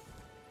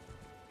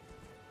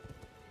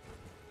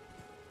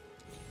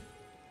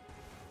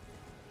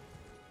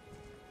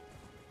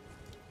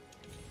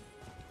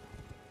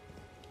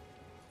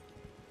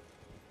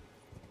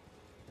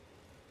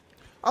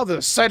 Oh, there's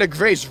a site of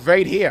grace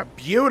right here.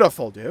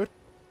 Beautiful, dude.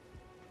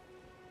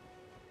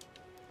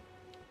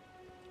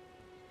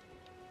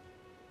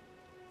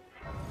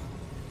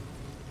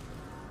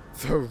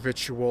 The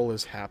ritual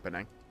is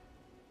happening.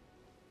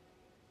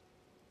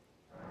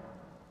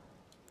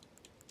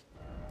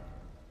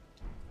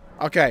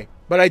 Okay,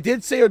 but I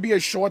did say it would be a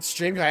short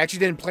stream. I actually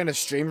didn't plan a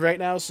stream right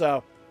now,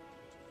 so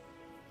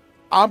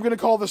I'm going to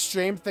call the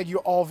stream. Thank you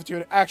all for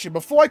tuning in. Actually,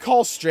 before I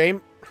call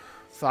stream,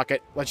 fuck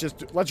it.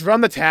 Let's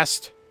run the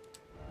test.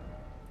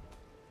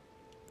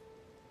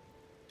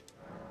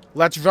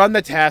 Let's run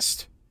the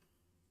test.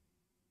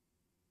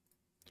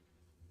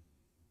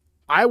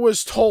 I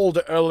was told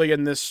early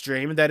in this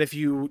stream that if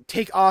you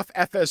take off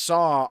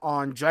FSR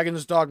on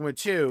Dragon's Dogma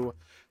 2,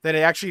 that it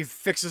actually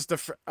fixes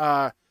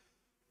the,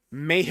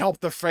 may help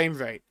the frame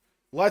rate.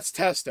 Let's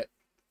test it.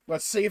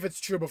 Let's see if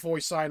it's true before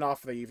we sign off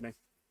for the evening.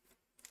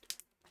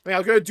 I mean,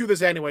 I'm going to do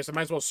this anyway, so I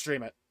might as well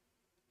stream it.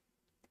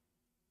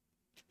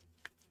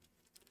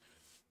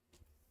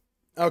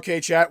 Okay,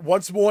 chat.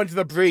 Once more into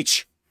the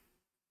breach.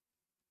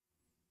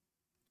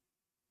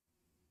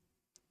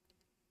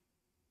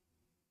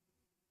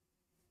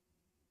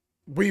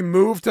 We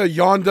move to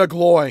yonder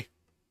glory.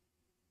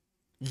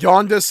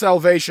 Yonder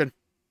salvation.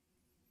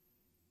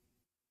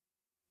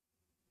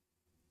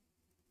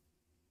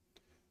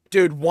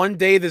 Dude, one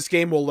day this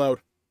game will load.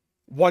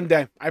 One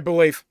day, I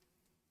believe.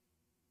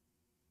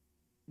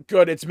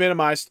 Good, it's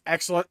minimized.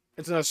 Excellent.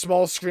 It's in a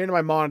small screen on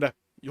my monitor.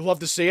 You'll love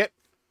to see it.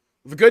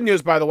 The good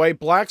news, by the way,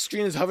 black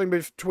screen is hovering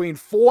between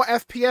 4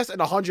 FPS and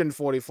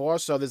 144,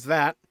 so there's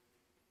that.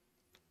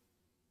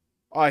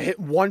 I hit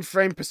 1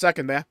 frame per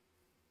second there.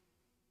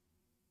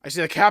 I see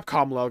the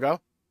Capcom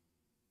logo.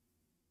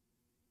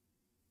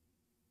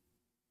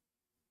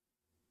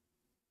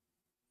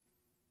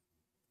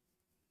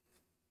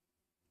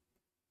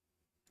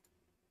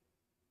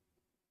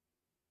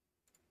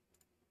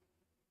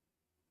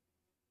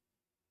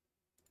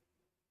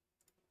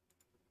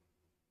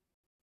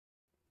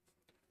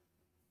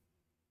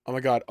 Oh my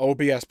god,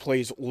 OBS,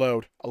 please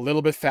load a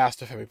little bit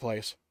faster for me,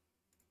 please.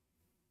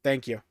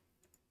 Thank you.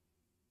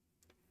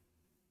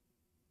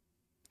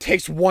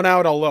 Takes 1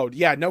 hour to load.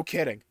 Yeah, no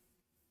kidding.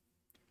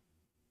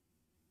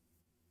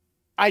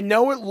 I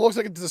know it looks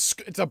like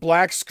it's a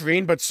black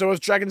screen, but so is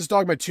Dragon's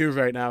Dogma 2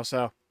 right now,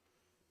 so.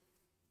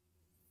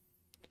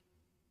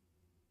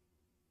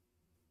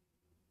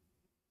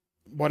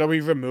 What are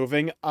we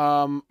removing?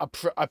 A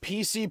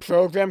PC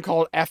program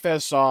called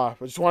FSR.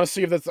 We just want to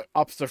see if that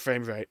ups the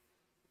frame rate.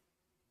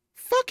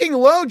 Fucking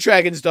load,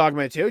 Dragon's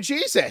Dogma 2.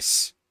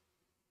 Jesus.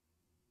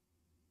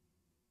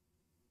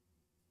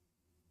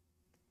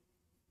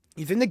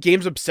 You think the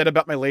game's upset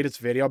about my latest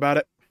video about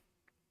it?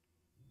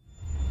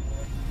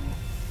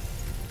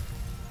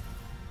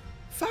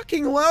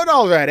 Fucking load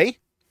already.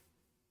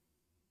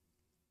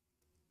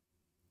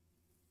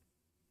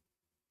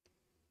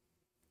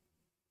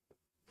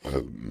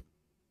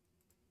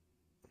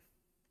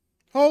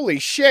 Holy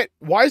shit.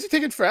 Why is it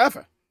taking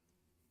forever?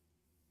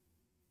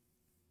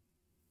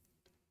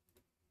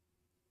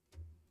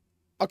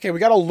 Okay, we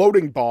got a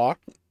loading bar.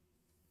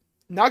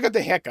 Now I got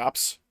the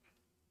hiccups.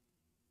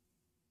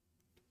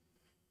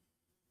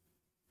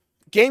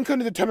 Game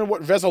couldn't determine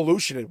what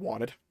resolution it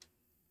wanted.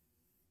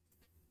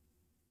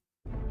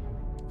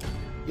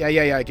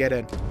 Yeah, get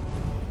in.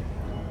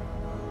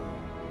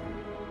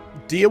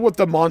 Deal with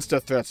the monster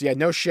threats. Yeah,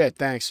 no shit,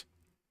 thanks.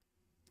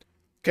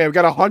 Okay, we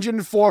got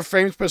 104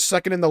 frames per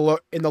second in the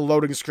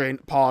loading screen.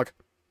 Pog.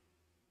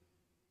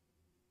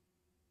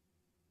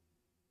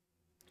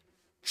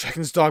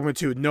 Dragon's Dogma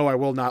 2. No, I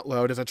will not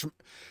load.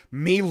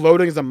 Me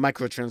loading is a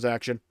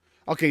microtransaction.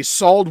 Okay,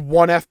 solid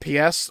 1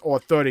 FPS or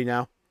 30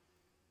 now.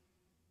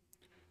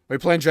 Are we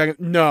playing Dragon?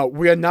 No,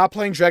 we are not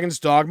playing Dragon's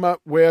Dogma.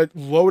 We're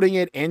loading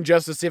it in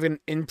just to see if we can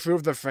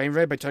improve the frame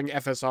rate by turning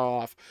FSR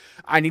off.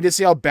 I need to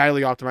see how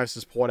badly optimized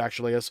this port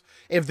actually is.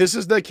 If this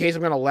is the case,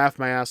 I'm going to laugh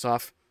my ass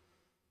off.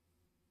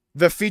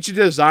 The feature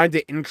designed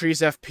to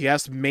increase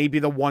FPS may be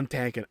the one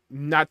tanking.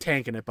 Not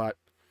tanking it, but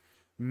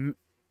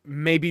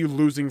maybe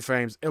losing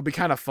frames. It'll be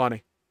kind of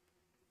funny.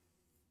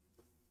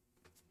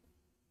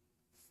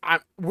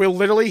 We're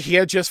literally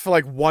here just for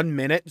like 1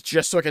 minute,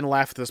 just so I can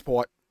laugh at this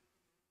port.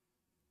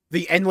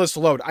 The endless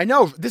load. I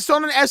know, this is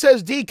on an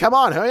SSD. Come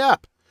on, hurry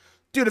up.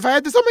 Dude, if I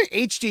had this on my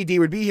HDD,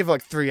 we'd be here for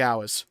like 3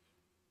 hours.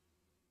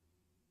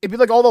 It'd be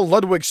like all the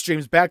Ludwig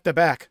streams back to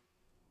back.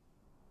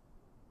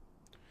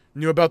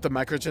 Knew about the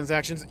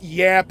microtransactions?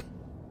 Yep.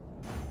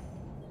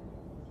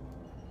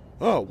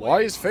 Oh,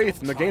 why is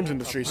faith in the games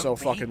industry so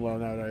fucking low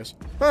nowadays?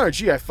 Oh,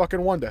 gee, I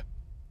fucking wonder.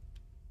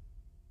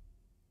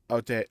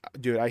 Oh,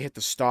 dude, I hit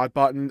the start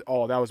button.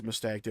 Oh, that was a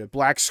mistake, dude.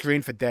 Black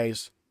screen for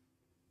days.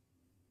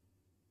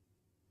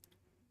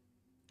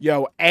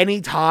 Yo,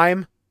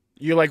 anytime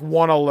you, like,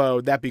 want to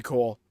load, that'd be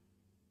cool.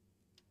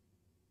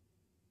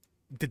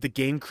 Did the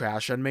game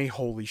crash on me?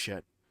 Holy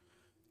shit.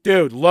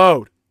 Dude,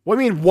 load. What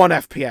do you mean 1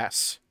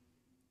 FPS?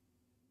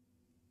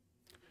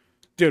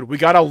 Dude, we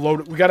gotta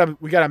load. We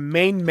got a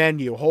main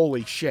menu.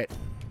 Holy shit.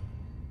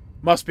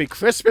 Must be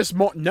Christmas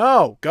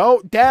No,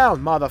 go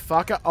down,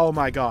 motherfucker. Oh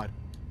my god.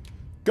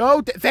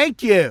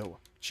 Thank you.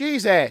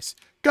 Jesus.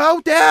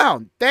 Go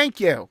down. Thank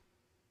you.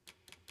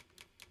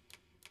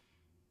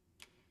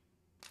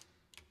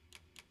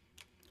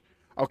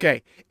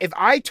 Okay, if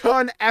I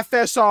turn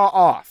FSR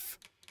off.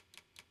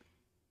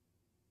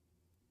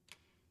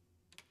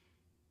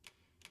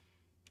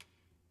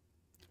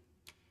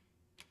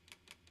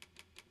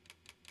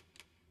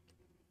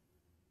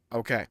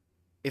 Okay,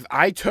 if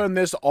I turn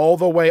this all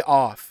the way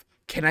off,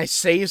 can I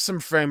save some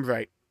frame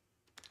rate?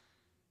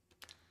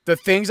 The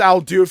things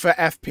I'll do for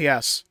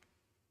FPS.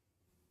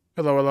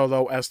 Hello, hello,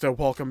 hello, Esther.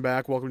 Welcome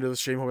back. Welcome to the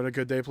stream. Having a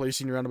good day. Please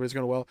see you around. Everybody's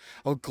going well.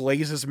 I'll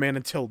glaze this man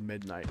until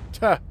midnight.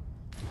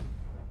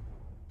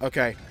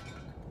 Okay.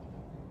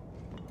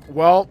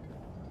 Well,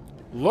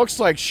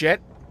 looks like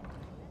shit.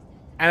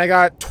 And I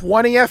got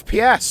 20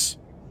 FPS.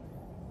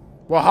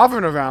 We're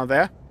hovering around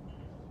there.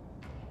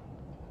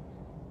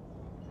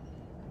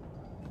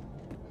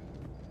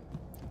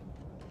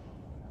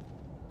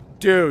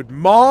 Dude,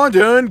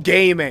 modern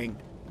gaming.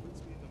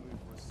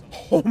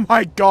 Oh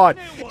my god.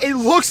 It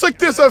looks like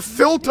there's a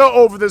filter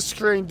over the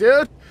screen,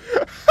 dude.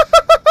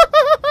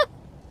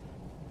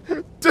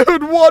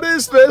 Dude, what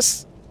is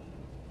this?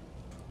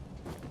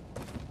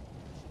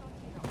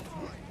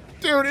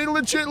 Dude, it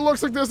legit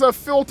looks like there's a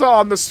filter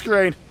on the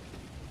screen.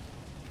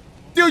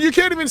 Dude, you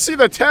can't even see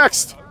the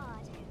text.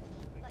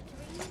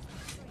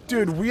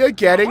 Dude, we are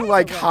getting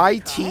like high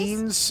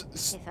teens,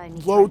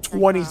 low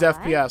 20s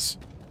FPS.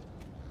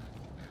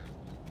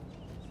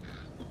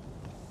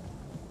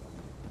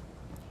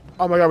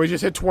 Oh my god, we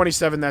just hit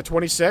 27 there.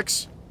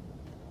 26?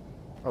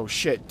 Oh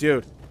shit,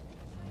 dude.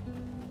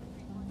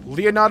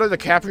 Leonardo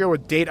DiCaprio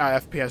with date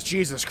FPS.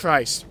 Jesus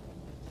Christ.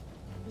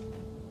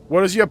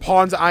 What is your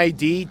pawn's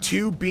ID?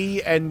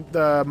 2B and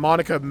the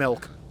Monica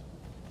Milk.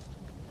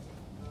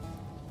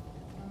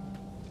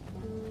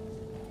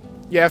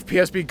 Yeah,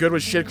 FPS be good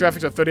with shit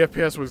graphics, or 30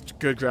 FPS with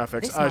good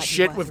graphics.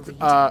 Shit with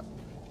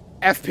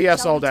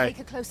FPS all day. Take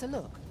a closer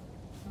look.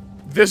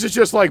 This is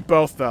just like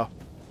both, though.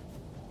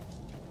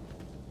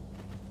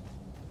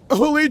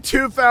 Only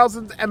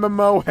 2000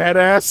 MMO head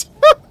ass.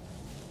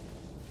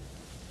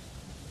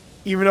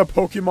 Even a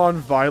Pokemon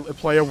Violet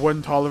player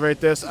wouldn't tolerate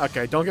this.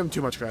 Okay, don't give him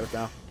too much credit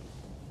now.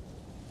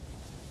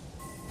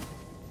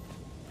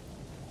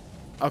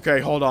 Okay,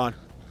 hold on.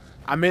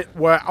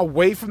 We're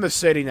away from the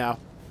city now.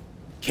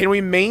 Can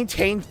we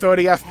maintain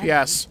 30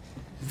 FPS?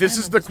 This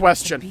is the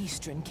question.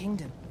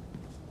 Kingdom.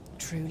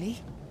 Truly?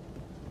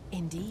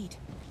 Indeed.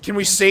 Can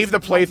we save the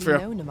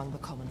playthrough? Known among the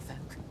common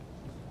folk.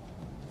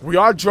 We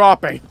are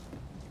dropping.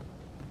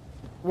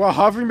 We're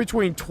hovering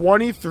between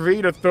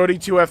 23 to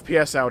 32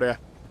 FPS out here.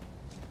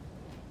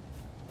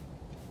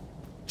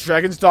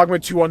 Dragon's Dogma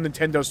 2 on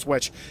Nintendo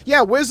Switch.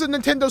 Yeah, where's the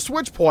Nintendo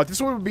Switch port? This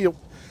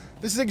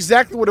is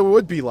exactly what it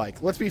would be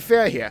like. Let's be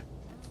fair here.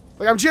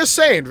 Like, I'm just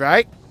saying,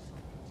 right?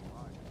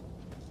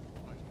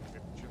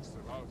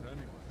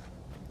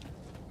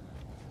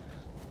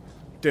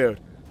 Dude.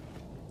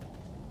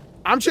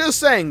 I'm just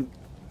saying.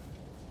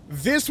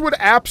 This would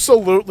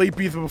absolutely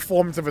be the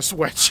performance of a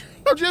Switch.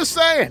 I'm just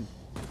saying.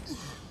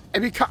 I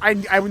need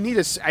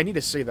to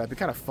see that. It'd be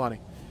kind of funny.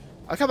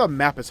 I like how the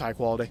map is high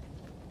quality.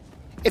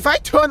 If I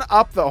turn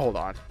up the... Hold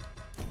on.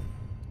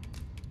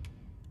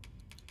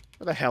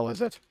 Where the hell is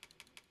it?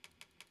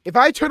 If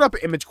I turn up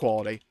image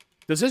quality,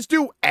 does this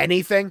do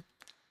anything?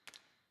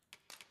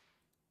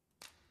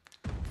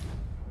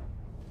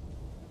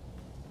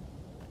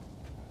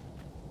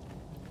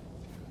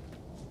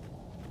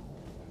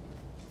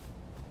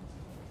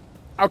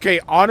 Okay,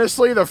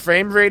 honestly, the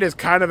frame rate is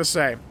kind of the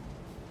same.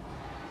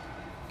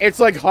 It's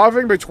like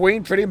hovering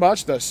between pretty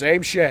much the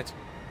same shit.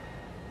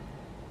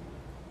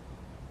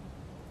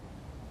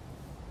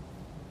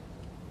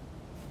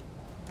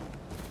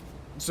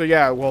 So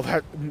yeah, well,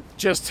 that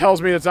just tells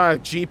me it's not a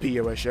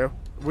GPU issue.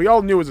 We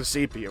all knew it was a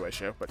CPU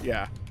issue, but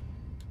yeah.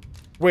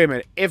 Wait a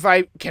minute.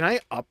 Can I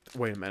up?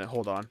 Wait a minute.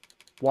 Hold on.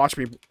 Watch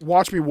me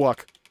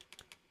work.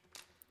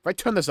 If I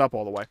turn this up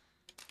all the way.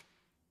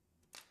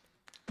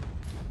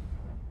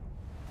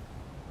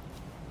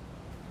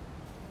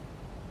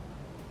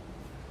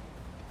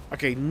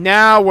 Okay,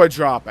 now we're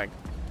dropping.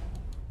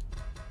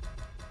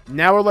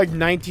 Now we're like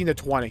 19 to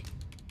 20.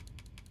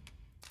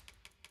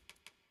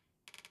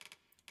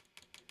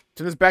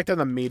 Turn this back down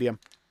to medium.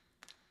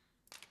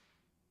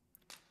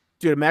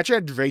 Dude, imagine I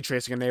had ray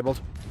tracing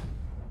enabled.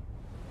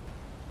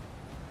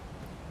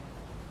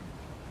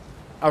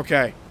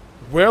 Okay.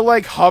 We're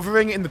like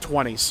hovering in the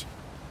 20s.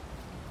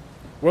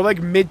 We're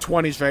like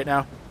mid-20s right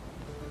now.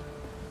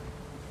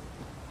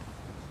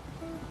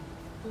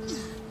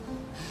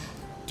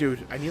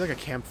 Dude, I need like a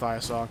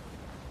campfire song.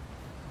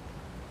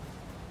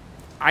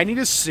 I need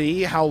to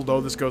see how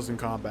low this goes in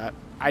combat.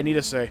 I need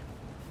to see.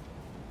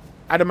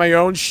 Out of my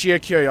own sheer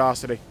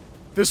curiosity.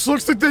 This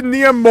looks like the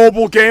Nia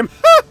mobile game.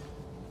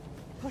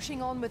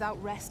 Pushing on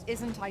without rest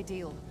isn't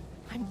ideal.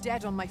 I'm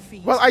dead on my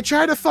feet. Well, I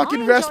try to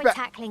fucking rest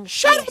back.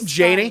 Shut up,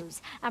 Janie.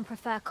 And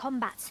prefer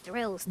combat's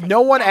thrills to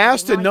no one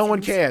asked and no items.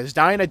 one cares.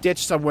 Die in a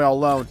ditch somewhere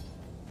alone.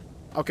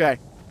 Okay.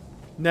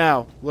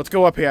 Now, let's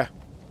go up here.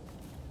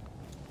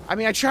 I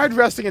mean, I tried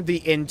resting at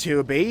the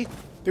N2B.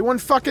 They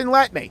wouldn't fucking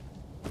let me.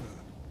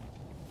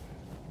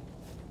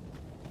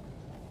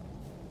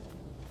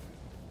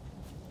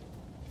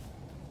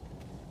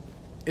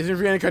 Isn't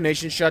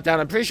reincarnation shut down?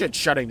 I'm pretty sure it's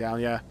shutting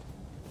down, yeah.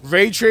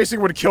 Ray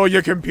tracing would kill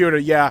your computer,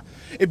 yeah.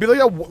 It'd be like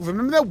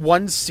remember that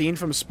one scene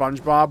from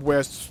SpongeBob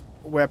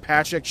where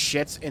Patrick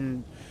shits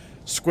in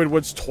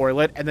Squidward's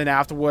toilet, and then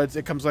afterwards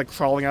it comes like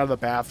crawling out of the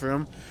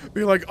bathroom,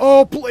 being like,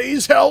 "Oh,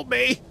 please help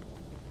me."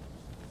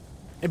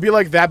 It'd be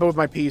like that, but with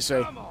my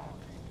PC. Come on,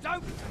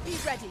 don't be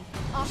ready.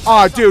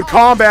 Oh, dude,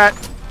 combat.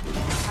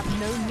 Have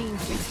no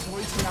means of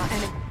exploiting our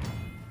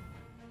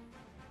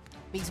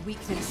enemy's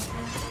weakness.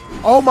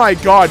 Oh my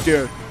god,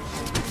 dude.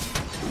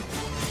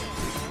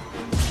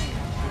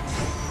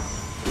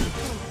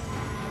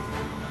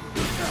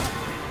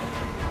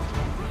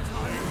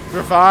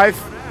 Revive.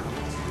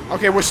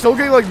 Okay, we're still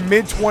getting like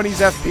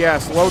mid-20s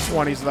FPS, low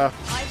 20s though.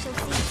 I shall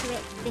see to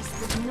it this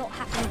does not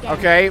happen again.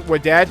 Okay, we're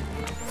dead.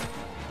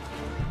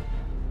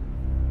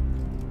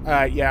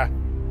 Alright, yeah.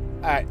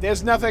 Alright,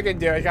 there's nothing I can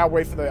do. I gotta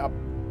wait for the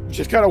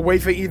just gotta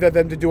wait for either of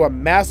them to do a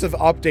massive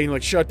update and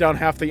like shut down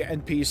half the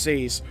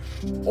NPCs.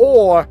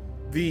 Or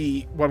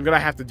what I'm gonna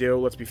have to do,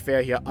 let's be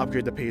fair here,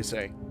 upgrade the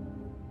PC.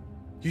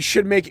 You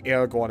should make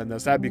Aragorn in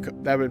this. That'd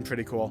been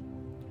pretty cool.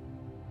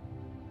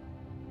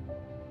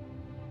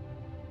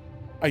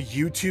 A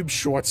YouTube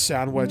short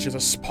sandwich is a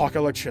spark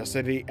of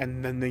electricity,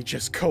 and then they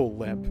just go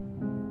limp.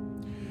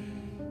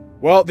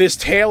 Well, this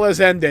tale has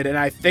ended, and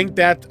I think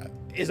that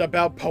is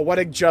about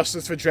poetic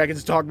justice for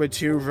Dragon's Dogma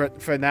 2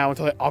 for now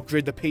until I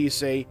upgrade the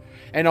PC,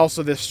 and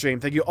also this stream.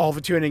 Thank you all for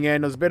tuning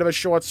in. It was a bit of a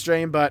short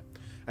stream, but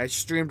I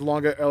streamed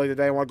longer early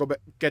today. I want to go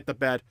get to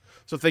bed.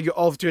 So thank you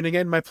all for tuning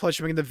in. My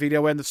pleasure making the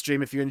video and the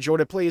stream. If you enjoyed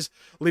it, please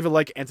leave a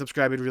like and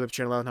subscribe. It really helps the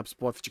channel out and help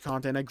support future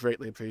content. I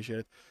greatly appreciate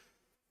it.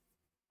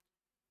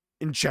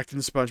 Injecting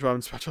SpongeBob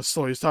and SpongeBob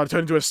slowly started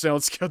turning into a snail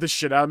and scared the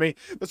shit out of me.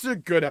 This is a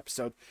good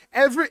episode.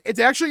 It's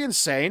actually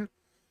insane.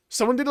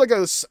 Someone did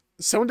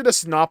a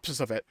synopsis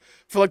of it.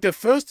 For like the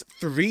first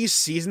 3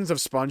 seasons of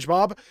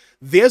SpongeBob,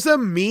 there's a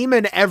meme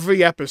in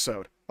every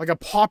episode. Like a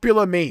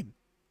popular meme.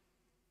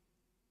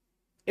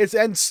 It's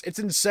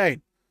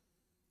insane.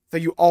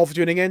 Thank you all for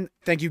tuning in.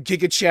 Thank you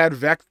Giga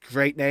Chad Rec,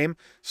 great name.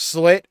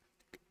 Slit,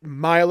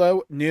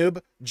 Milo,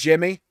 Noob,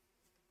 Jimmy,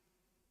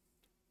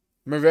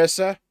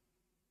 Marissa,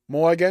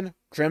 Morgan,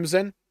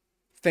 Crimson.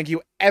 Thank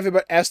you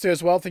everybody, Esther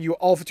as well. Thank you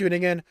all for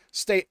tuning in.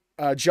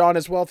 John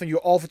as well. Thank you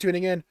all for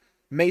tuning in.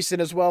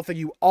 Mason as well. Thank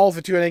you all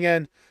for tuning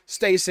in.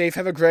 Stay safe.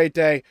 Have a great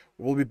day.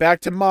 We'll be back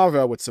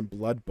tomorrow with some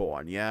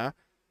Bloodborne, yeah?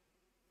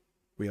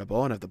 We are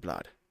born of the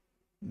blood,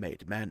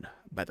 made men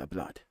by the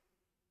blood.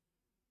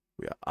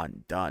 We are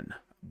undone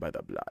by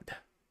the blood.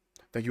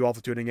 Thank you all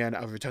for tuning in.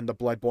 I'll return to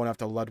Bloodborne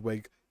after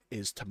Ludwig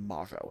is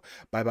tomorrow.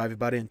 Bye-bye,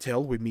 everybody,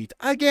 until we meet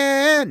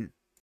again!